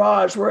the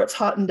garage where it's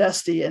hot and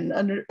dusty and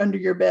under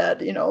your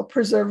bed, you know,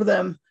 preserve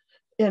them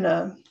in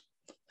a,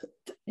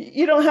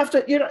 you don't have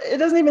to, you know, it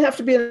doesn't even have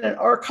to be in an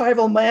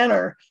archival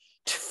manner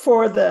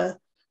to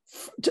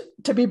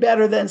be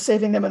better than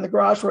saving them in the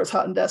garage where it's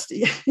hot and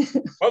dusty. I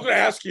was going to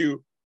ask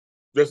you,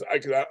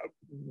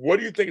 what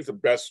do you think is the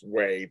best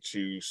way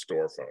to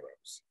store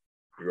photos,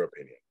 in your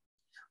opinion?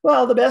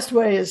 Well, the best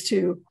way is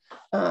to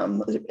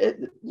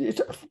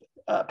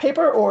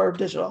paper or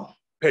digital?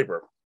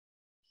 Paper.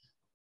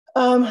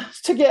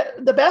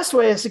 The best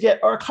way is to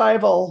get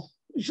archival.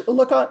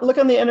 Look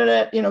on the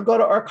internet. You know, go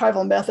to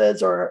archival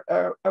methods or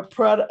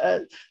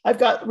I've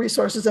got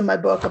resources in my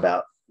book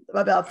about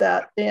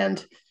that,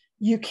 and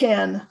you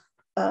can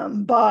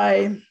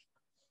buy.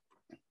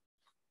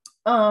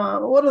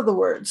 What are the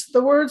words?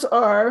 The words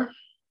are.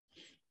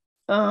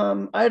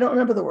 I don't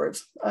remember the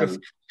words. I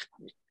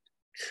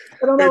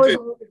don't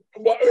know.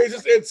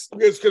 It's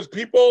because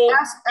people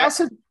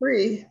acid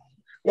free.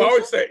 Well, I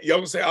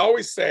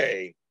always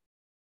say,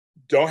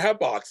 don't have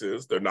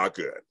boxes. They're not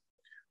good.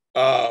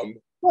 Well,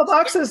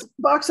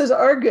 boxes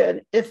are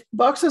good. If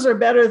boxes are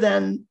better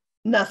than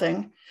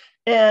nothing,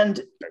 and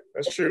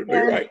that's true.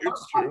 You're right.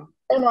 It's true.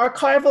 And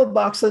archival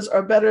boxes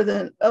are better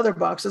than other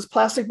boxes.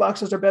 Plastic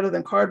boxes are better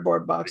than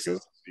cardboard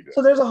boxes.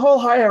 So there's a whole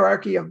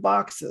hierarchy of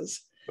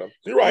boxes.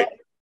 You're right.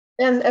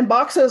 And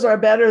boxes are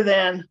better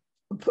than.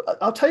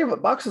 I'll tell you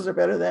what boxes are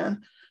better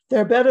than.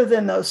 They're better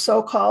than those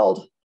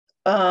so-called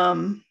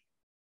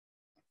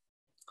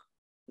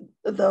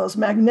those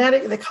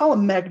magnetic. They call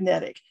them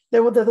magnetic.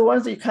 They're the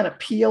ones that you kind of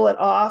peel it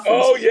off.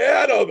 Oh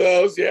yeah, I know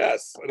those.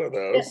 Yes, I know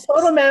those. And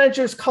photo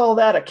managers call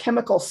that a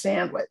chemical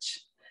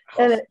sandwich.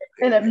 And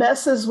it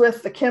messes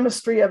with the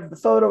chemistry of the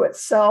photo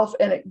itself,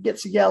 and it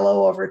gets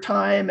yellow over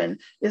time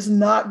and is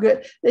not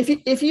good.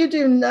 If you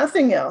do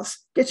nothing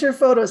else, get your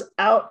photos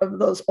out of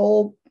those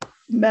old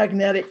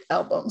magnetic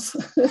albums.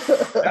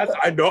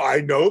 I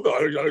know though.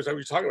 I understand what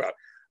you're talking about.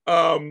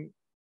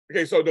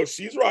 Okay, so no,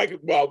 she's right.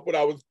 Well, what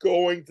I was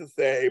going to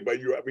say, but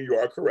you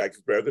are correct.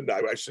 It's better than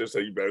nothing. I should have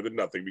said you better than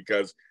nothing,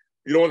 because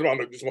You don't want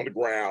them just on the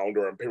ground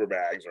or in paper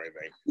bags or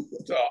anything.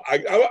 So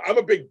I'm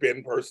a big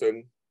bin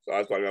person. So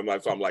that's why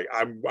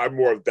I'm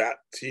more of that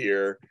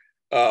tier.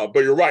 But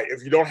you're right.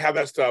 If you don't have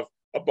that stuff,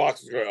 a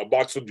box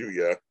will do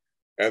you.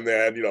 And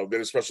then,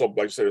 there's special,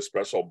 like you said, there's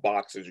special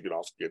boxes you can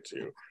also get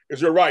to.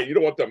 Because you're right. You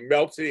don't want them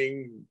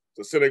melting,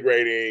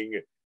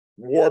 disintegrating,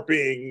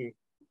 warping.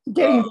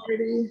 Getting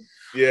dirty.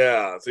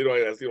 Yeah. So you don't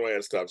have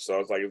that stuff.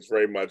 So it's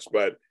very much,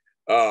 but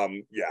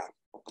yeah.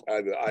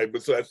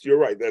 So you're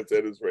right. That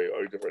is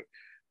very different.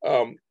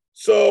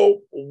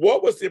 So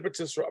what was the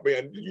impetus for,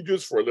 you do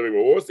this for a living,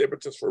 but what was the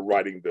impetus for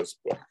writing this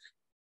book?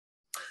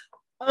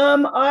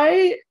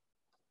 I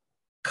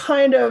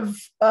kind of,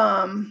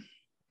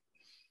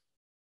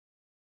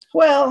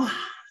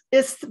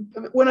 it's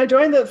when I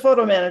joined the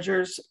photo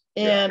managers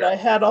and I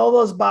had all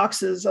those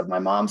boxes of my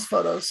mom's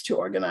photos to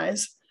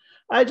organize.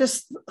 I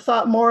just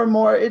thought more and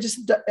more,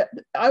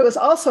 I was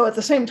also at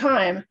the same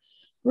time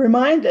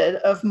reminded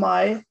of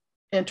my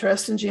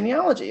interest in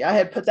genealogy. I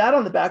had put that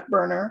on the back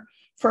burner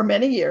for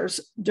many years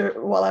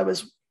while I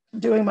was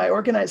doing my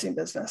organizing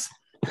business.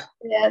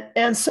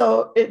 And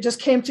so it just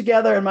came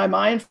together in my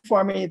mind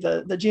for me,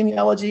 the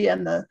genealogy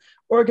and the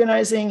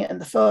organizing and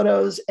the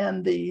photos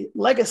and the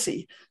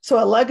legacy.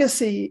 So a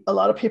legacy, a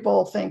lot of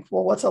people think,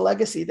 well, what's a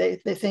legacy? They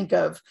think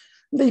of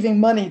leaving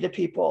money to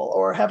people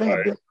or having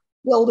a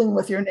building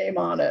with your name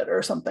on it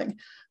or something.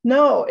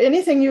 No,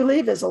 anything you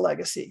leave is a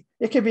legacy.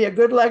 It could be a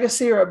good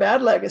legacy or a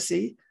bad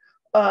legacy.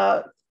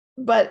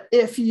 But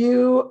if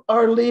you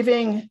are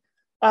leaving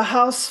a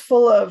house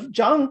full of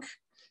junk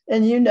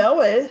and you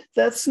know it,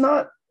 that's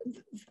not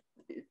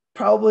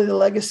probably the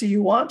legacy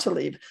you want to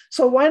leave.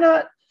 So why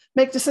not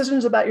make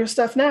decisions about your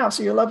stuff now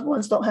so your loved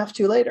ones don't have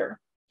to later?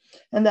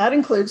 And that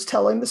includes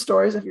telling the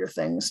stories of your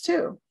things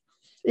too.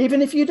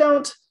 Even if you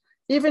don't,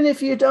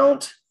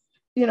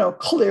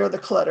 clear the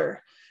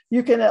clutter,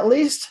 you can at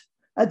least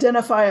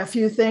identify a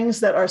few things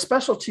that are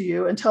special to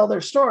you and tell their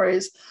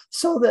stories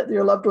so that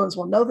your loved ones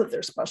will know that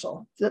they're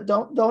special.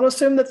 Don't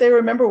assume that they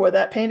remember where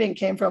that painting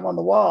came from on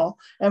the wall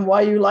and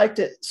why you liked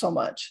it so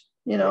much,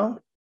 Yeah.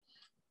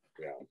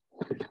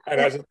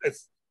 And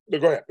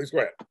go ahead, please go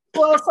ahead.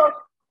 Well,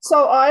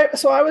 so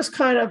I was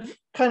kind of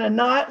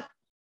not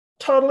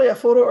totally a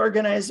photo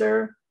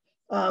organizer,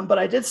 but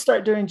I did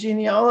start doing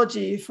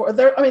genealogy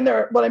there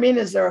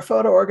are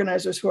photo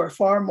organizers who are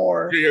far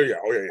more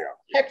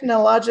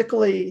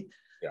technologically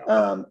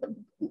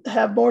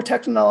have more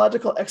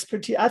technological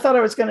expertise. I thought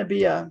I was going to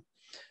be a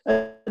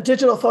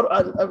digital photo,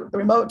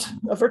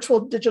 a virtual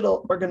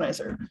digital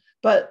organizer,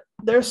 but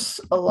there's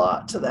a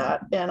lot to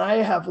that. And I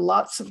have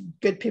lots of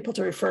good people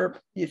to refer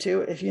you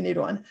to if you need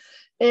one.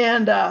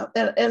 And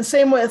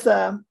same with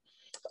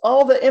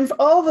all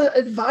the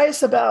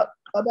advice about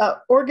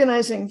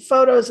organizing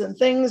photos and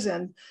things.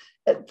 And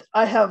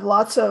I have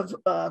lots of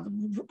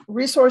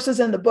resources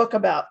in the book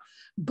about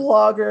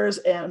bloggers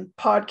and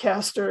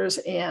podcasters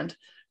and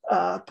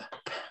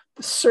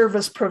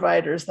service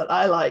providers that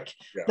I like,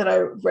 that I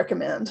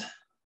recommend.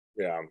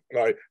 Yeah,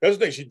 that's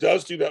the thing. She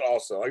does do that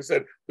also. Like I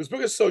said, this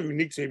book is so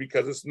unique to me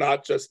because it's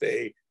not just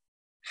a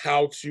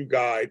how-to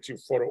guide to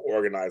photo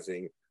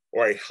organizing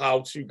or a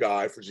how-to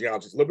guide for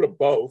genealogy. It's a little bit of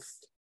both,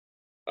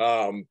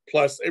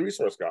 plus a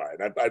resource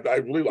guide. I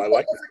really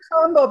like it. It's a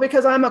combo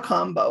because I'm a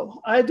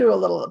combo. I do a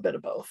little bit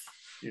of both.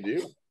 You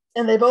do?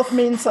 And they both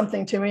mean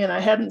something to me, and I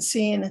hadn't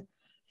seen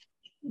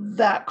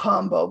that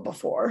combo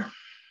before.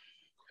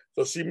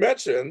 So she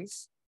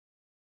mentions,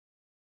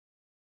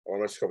 I want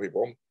to mention a couple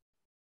people,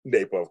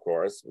 NAPA, of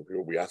course,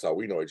 that's how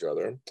we know each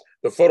other,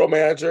 the photo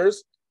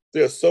managers,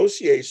 the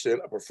Association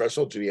of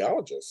Professional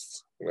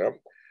Genealogists,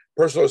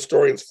 personal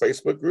historians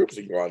Facebook groups,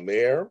 you can go on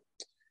there.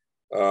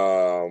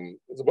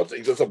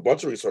 There's a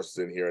bunch of resources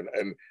in here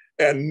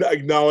and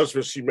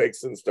acknowledgments she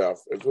makes and stuff.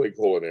 It's really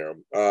cool in there.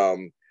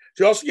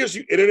 She also gives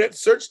you internet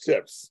search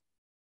tips.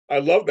 I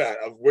love that,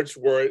 of which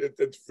word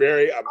it's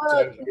very.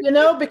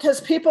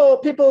 Because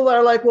people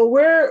are like, well,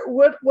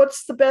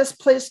 what's the best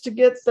place to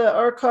get the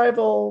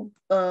archival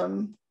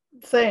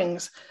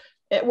things?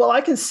 Well,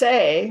 I can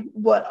say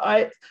what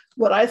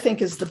I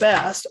think is the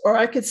best, or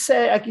I could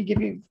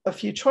give you a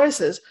few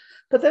choices,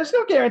 but there's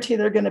no guarantee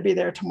they're going to be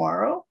there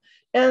tomorrow.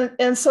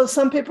 And so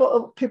some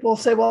people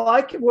say, well,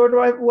 what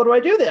do I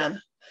do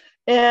then?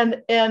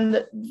 And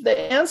the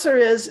answer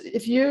is,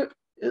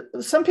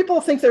 some people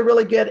think they're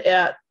really good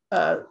at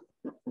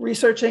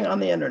researching on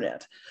the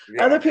internet.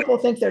 Yeah. Other people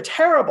think they're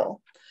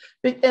terrible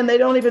and they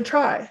don't even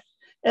try.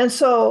 And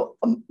so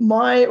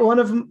one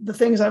of the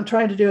things I'm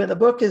trying to do in the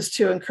book is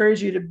to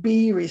encourage you to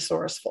be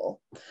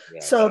resourceful,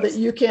 so that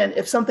you can,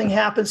 if something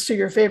happens to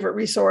your favorite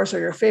resource or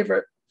your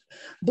favorite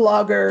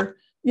blogger,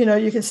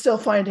 you can still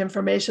find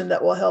information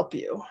that will help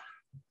you.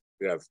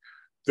 Yes.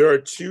 There are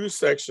two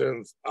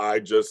sections I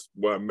just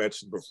want to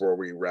mention before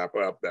we wrap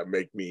up that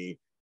make me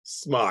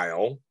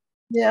smile.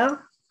 Yeah.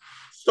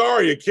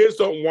 Sorry, your kids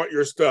don't want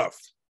your stuff.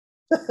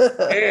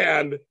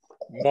 And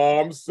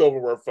mom's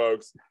silverware,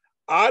 folks.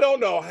 I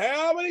don't know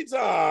how many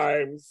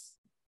times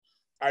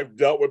I've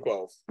dealt with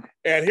both.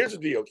 And here's the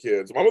deal,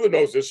 kids. My mother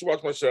knows this. She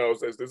watches my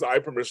shows. I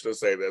have permission to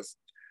say this.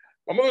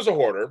 My mother's a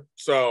hoarder,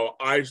 so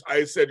I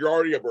said you're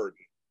already a burden.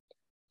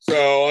 So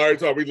I already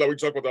told we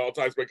talk about that all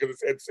the time because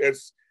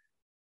it's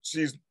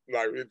she's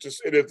like it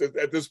is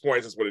at this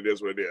point it's what it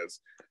is.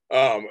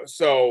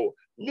 So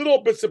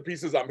little bits and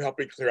pieces I'm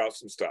helping clear out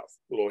some stuff,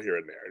 a little here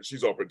and there, and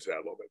she's open to that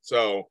a little bit.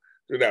 So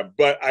do that,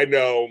 but I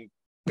know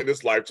in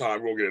this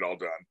lifetime we'll get it all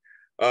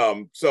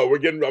done. So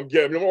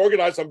I'm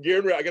organized. I'm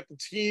getting ready. I got the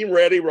team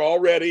ready. We're all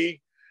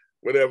ready.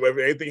 Whenever if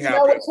anything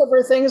happens, which of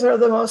her things are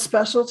the most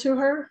special to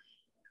her?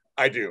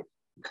 I do.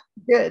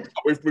 Good.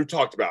 We've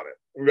talked about it.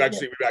 We've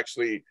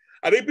actually.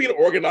 I think being an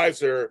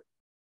organizer,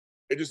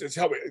 it's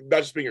helping.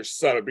 Not just being your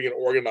son, but being an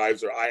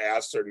organizer. I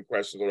asked certain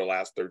questions over the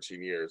last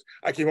 13 years.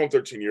 I came home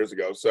 13 years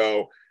ago,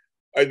 so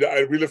we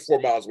live 4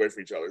 miles away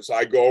from each other. So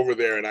I go over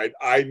there, and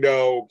I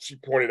know she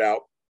pointed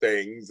out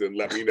things and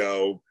let me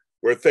know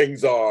where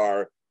things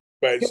are.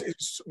 But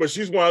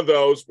she's one of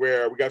those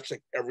where we got to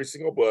check every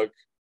single book,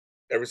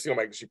 every single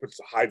magazine.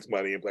 She hides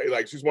money and play.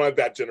 Like she's one of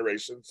that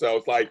generation. So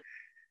it's like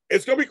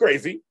it's gonna be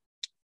crazy.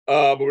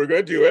 But we're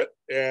going to do it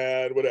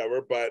and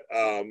whatever. But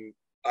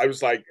I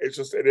was like, it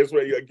is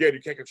what, again,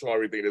 you can't control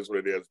everything. It is what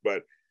it is.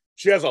 But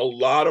she has a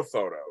lot of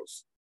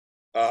photos.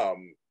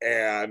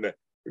 And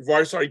we've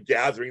already started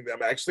gathering them.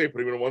 Actually, I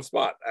put them in one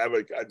spot. I have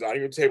a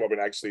dining room table. I mean,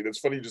 actually, it's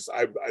funny.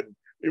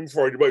 Even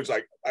before I did, it was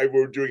like, we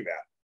were doing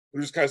that.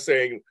 We're just kind of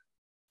saying,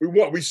 she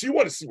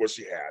wanted to see what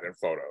she had in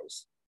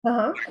photos.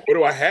 Uh-huh. Like, what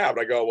do I have?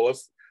 And I go, well,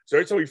 so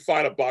every time we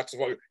find a box of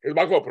photos, here's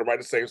my phone, put them right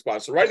in the same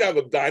spot. So right now,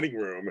 the dining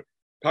room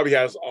probably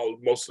has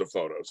most of the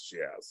photos she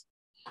has.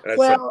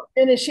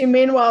 And is she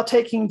meanwhile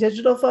taking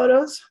digital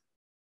photos?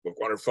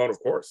 On her phone, of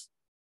course.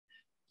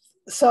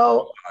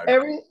 So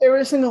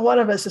every single one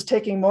of us is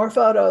taking more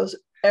photos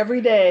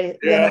every day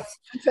than our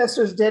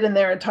ancestors did in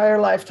their entire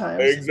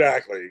lifetimes.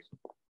 Exactly.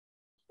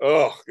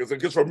 Oh,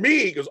 because for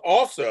me, because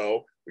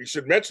also we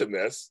should mention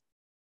this.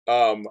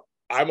 I'm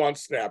on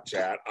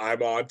Snapchat.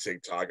 I'm on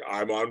TikTok.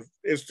 I'm on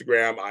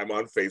Instagram. I'm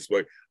on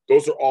Facebook.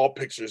 Those are all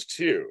pictures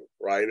too,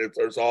 right?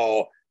 There's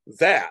all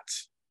that.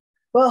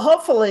 Well,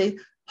 hopefully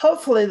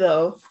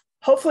those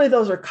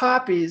are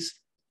copies.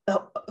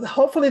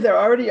 Hopefully they're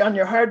already on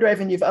your hard drive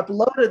and you've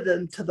uploaded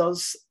them to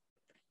those,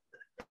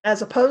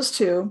 as opposed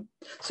to,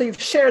 so you've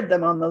shared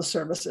them on those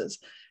services,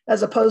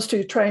 as opposed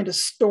to trying to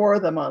store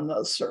them on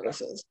those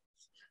services.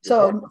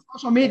 So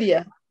social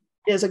media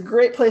is a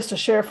great place to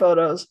share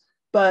photos,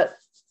 but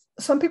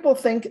some people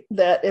think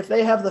that if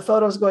they have the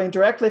photos going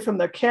directly from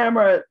their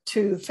camera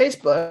to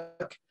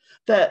Facebook,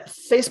 that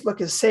Facebook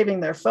is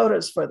saving their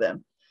photos for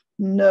them.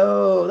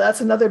 No,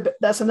 that's another,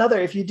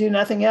 if you do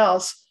nothing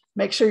else,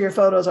 make sure your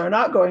photos are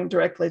not going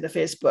directly to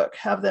Facebook.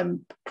 Have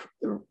them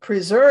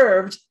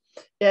preserved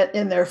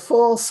in their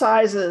full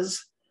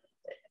sizes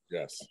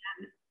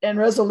and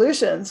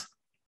resolutions.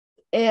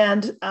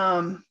 And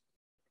I'm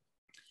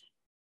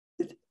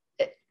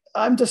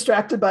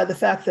distracted by the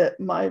fact that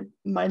my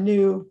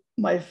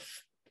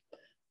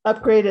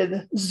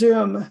upgraded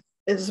Zoom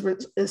is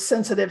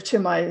sensitive to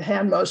my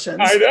hand motions.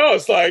 I know.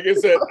 It's like,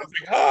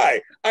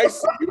 hi, I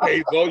see you,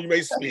 Hazel. You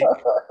may speak.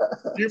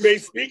 You may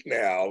speak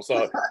now.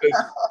 So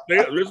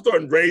they're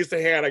starting to raise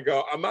the hand. I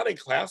go, I'm not in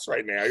class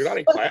right now. You're not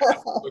in class.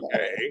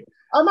 Okay.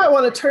 I might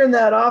want to turn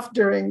that off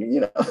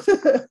during,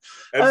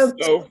 That's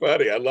so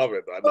funny. I love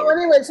it.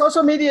 Anyway,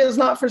 social media is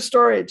not for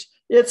storage.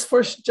 It's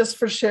just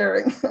for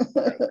sharing.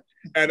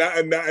 And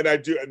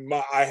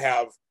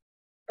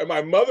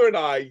my mother and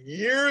I,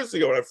 years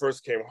ago when I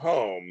first came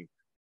home,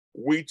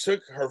 we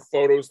took her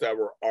photos that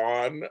were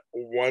on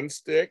one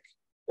stick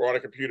or on a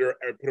computer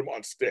and put them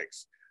on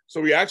sticks. So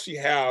we actually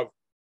have,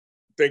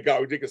 thank God,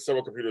 we did get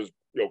several computers,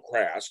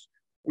 crashed.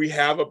 We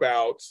have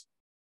about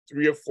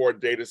 3 or 4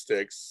 data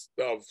sticks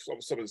of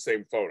some of the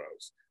same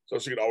photos. So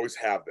she could always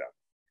have them.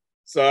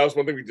 So that was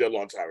one thing we did a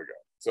long time ago.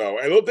 So,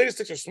 and little data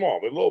sticks are small.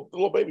 They're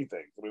little baby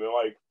things. I mean,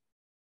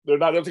 they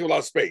don't take a lot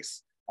of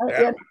space.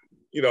 I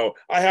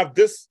have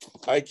this,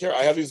 I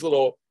have these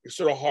little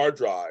external hard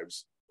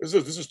drives. This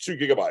is 2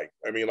 gigabyte.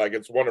 I mean,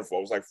 it's wonderful.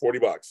 It was like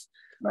 $40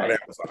 on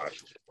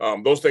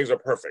Amazon. Those things are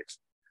perfect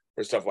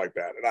for stuff like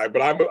that.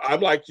 But I'm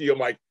like you. I'm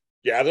like,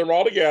 gather them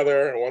all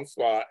together in one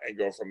spot and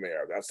go from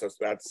there. That's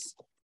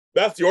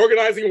the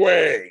organizing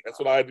way. That's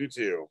what I do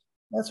too.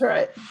 That's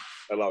right.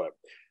 I love it.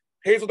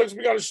 Hazel, thanks for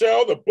being on the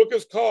show. The book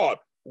is called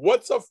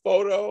 "What's a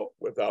Photo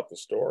Without the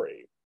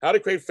Story? How to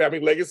Create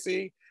Family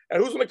Legacy."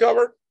 And who's on the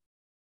cover?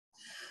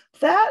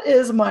 That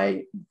is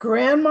my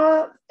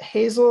grandma,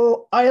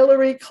 Hazel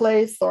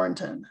Clay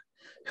Thornton,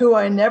 who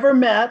I never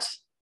met.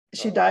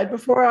 She died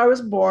before I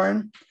was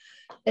born.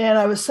 And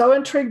I was so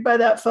intrigued by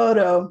that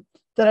photo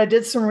that I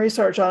did some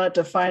research on it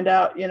to find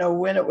out,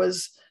 when it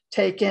was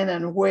taken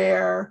and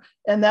where.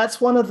 And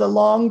that's one of the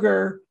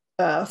longer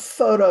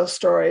photo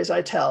stories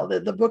I tell.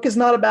 The book is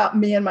not about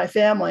me and my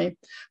family,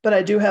 but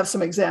I do have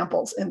some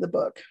examples in the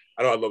book.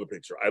 I know, I love the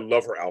picture. I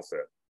love her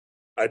outfit.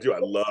 I do. I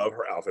love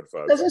her outfit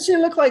photo. Doesn't she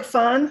look like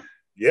fun?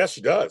 Yes,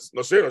 she does.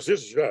 No, seriously,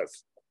 she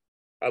does.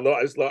 I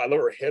love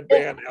her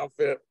headband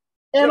outfit.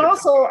 And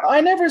also, I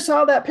never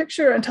saw that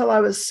picture until I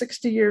was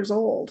 60 years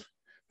old.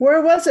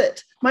 Where was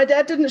it? My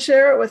dad didn't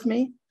share it with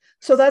me.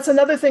 So that's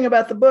another thing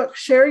about the book.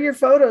 Share your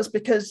photos,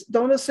 because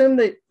don't assume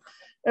that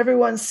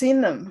everyone's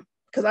seen them.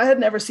 Because I had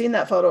never seen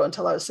that photo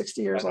until I was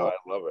 60 years old.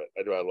 I love it.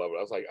 I do. I love it.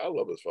 I was like, I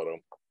love this photo.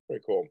 Very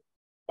cool.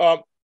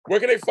 Where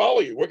can they follow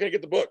you? Where can they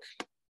get the book?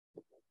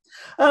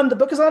 The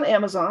book is on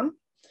Amazon.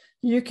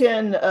 You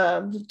can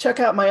check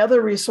out my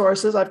other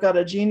resources. I've got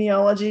a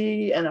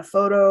genealogy and a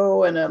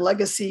photo and a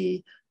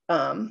legacy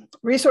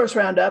resource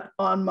roundup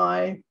on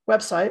my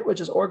website,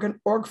 which is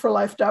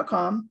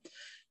orgforlife.com,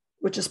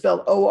 which is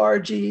spelled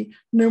ORG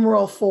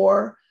numeral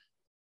 4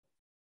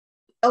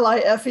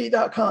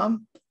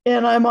 LIFE.com.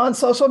 And I'm on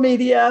social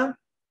media,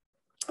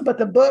 but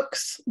the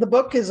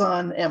book is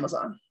on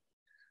Amazon.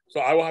 So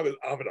I'll have it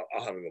in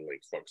the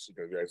links, folks.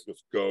 You guys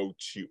just go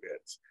to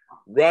it.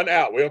 Run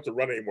out. We don't have to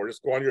run anymore.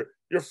 Just go on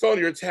your phone,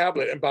 your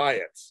tablet, and buy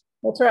it.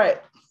 That's right.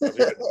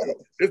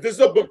 This is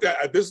a book that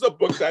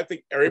I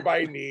think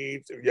everybody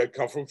needs if you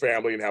come from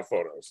family and have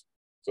photos.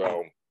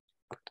 So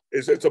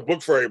it's a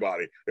book for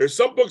everybody. There's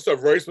some books that are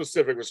very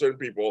specific for certain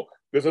people.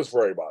 This is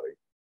for everybody.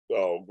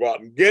 So go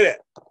out and get it.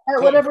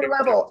 At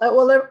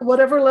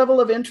whatever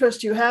level of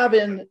interest you have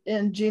in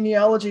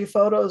genealogy,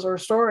 photos, or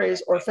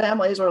stories, or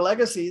families, or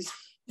legacies,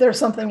 there's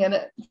something in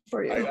it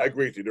for you. I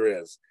agree with you.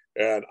 There is.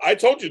 And I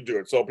told you to do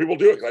it. So people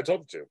do it because I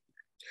told you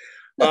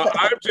to.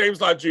 I'm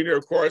James Lott Jr.,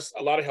 of course,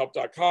 a lot of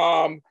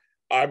help.com.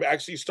 I'm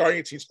actually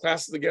starting to teach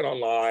classes again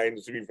online,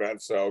 Zoom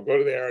events. So go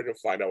to there and you'll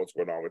find out what's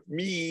going on with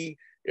me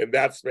in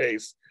that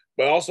space.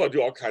 But also I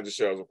do all kinds of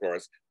shows, of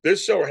course.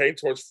 This show, we're heading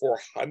towards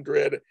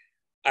 400.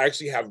 I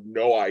actually have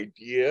no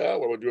idea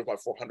what we'll do with my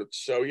 400th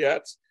show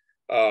yet.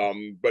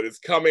 But it's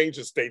coming.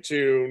 Just stay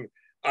tuned.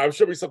 I'm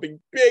sure it'll be something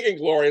big and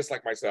glorious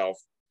like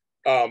myself.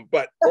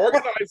 But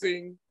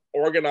organizing,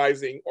 you know,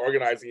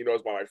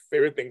 is one of my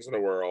favorite things in the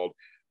world.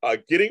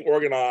 Getting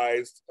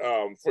organized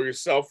for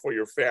yourself, for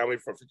your family,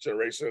 for future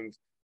generations.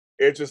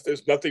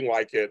 There's nothing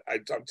like it.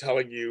 I'm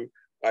telling you,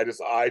 I just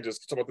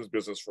talk about this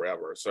business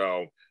forever.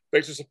 So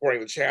thanks for supporting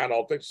the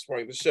channel. Thanks for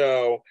supporting the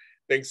show.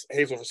 Thanks,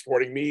 Hazel, for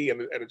supporting me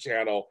and the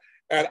channel.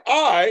 And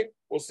I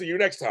will see you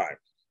next time.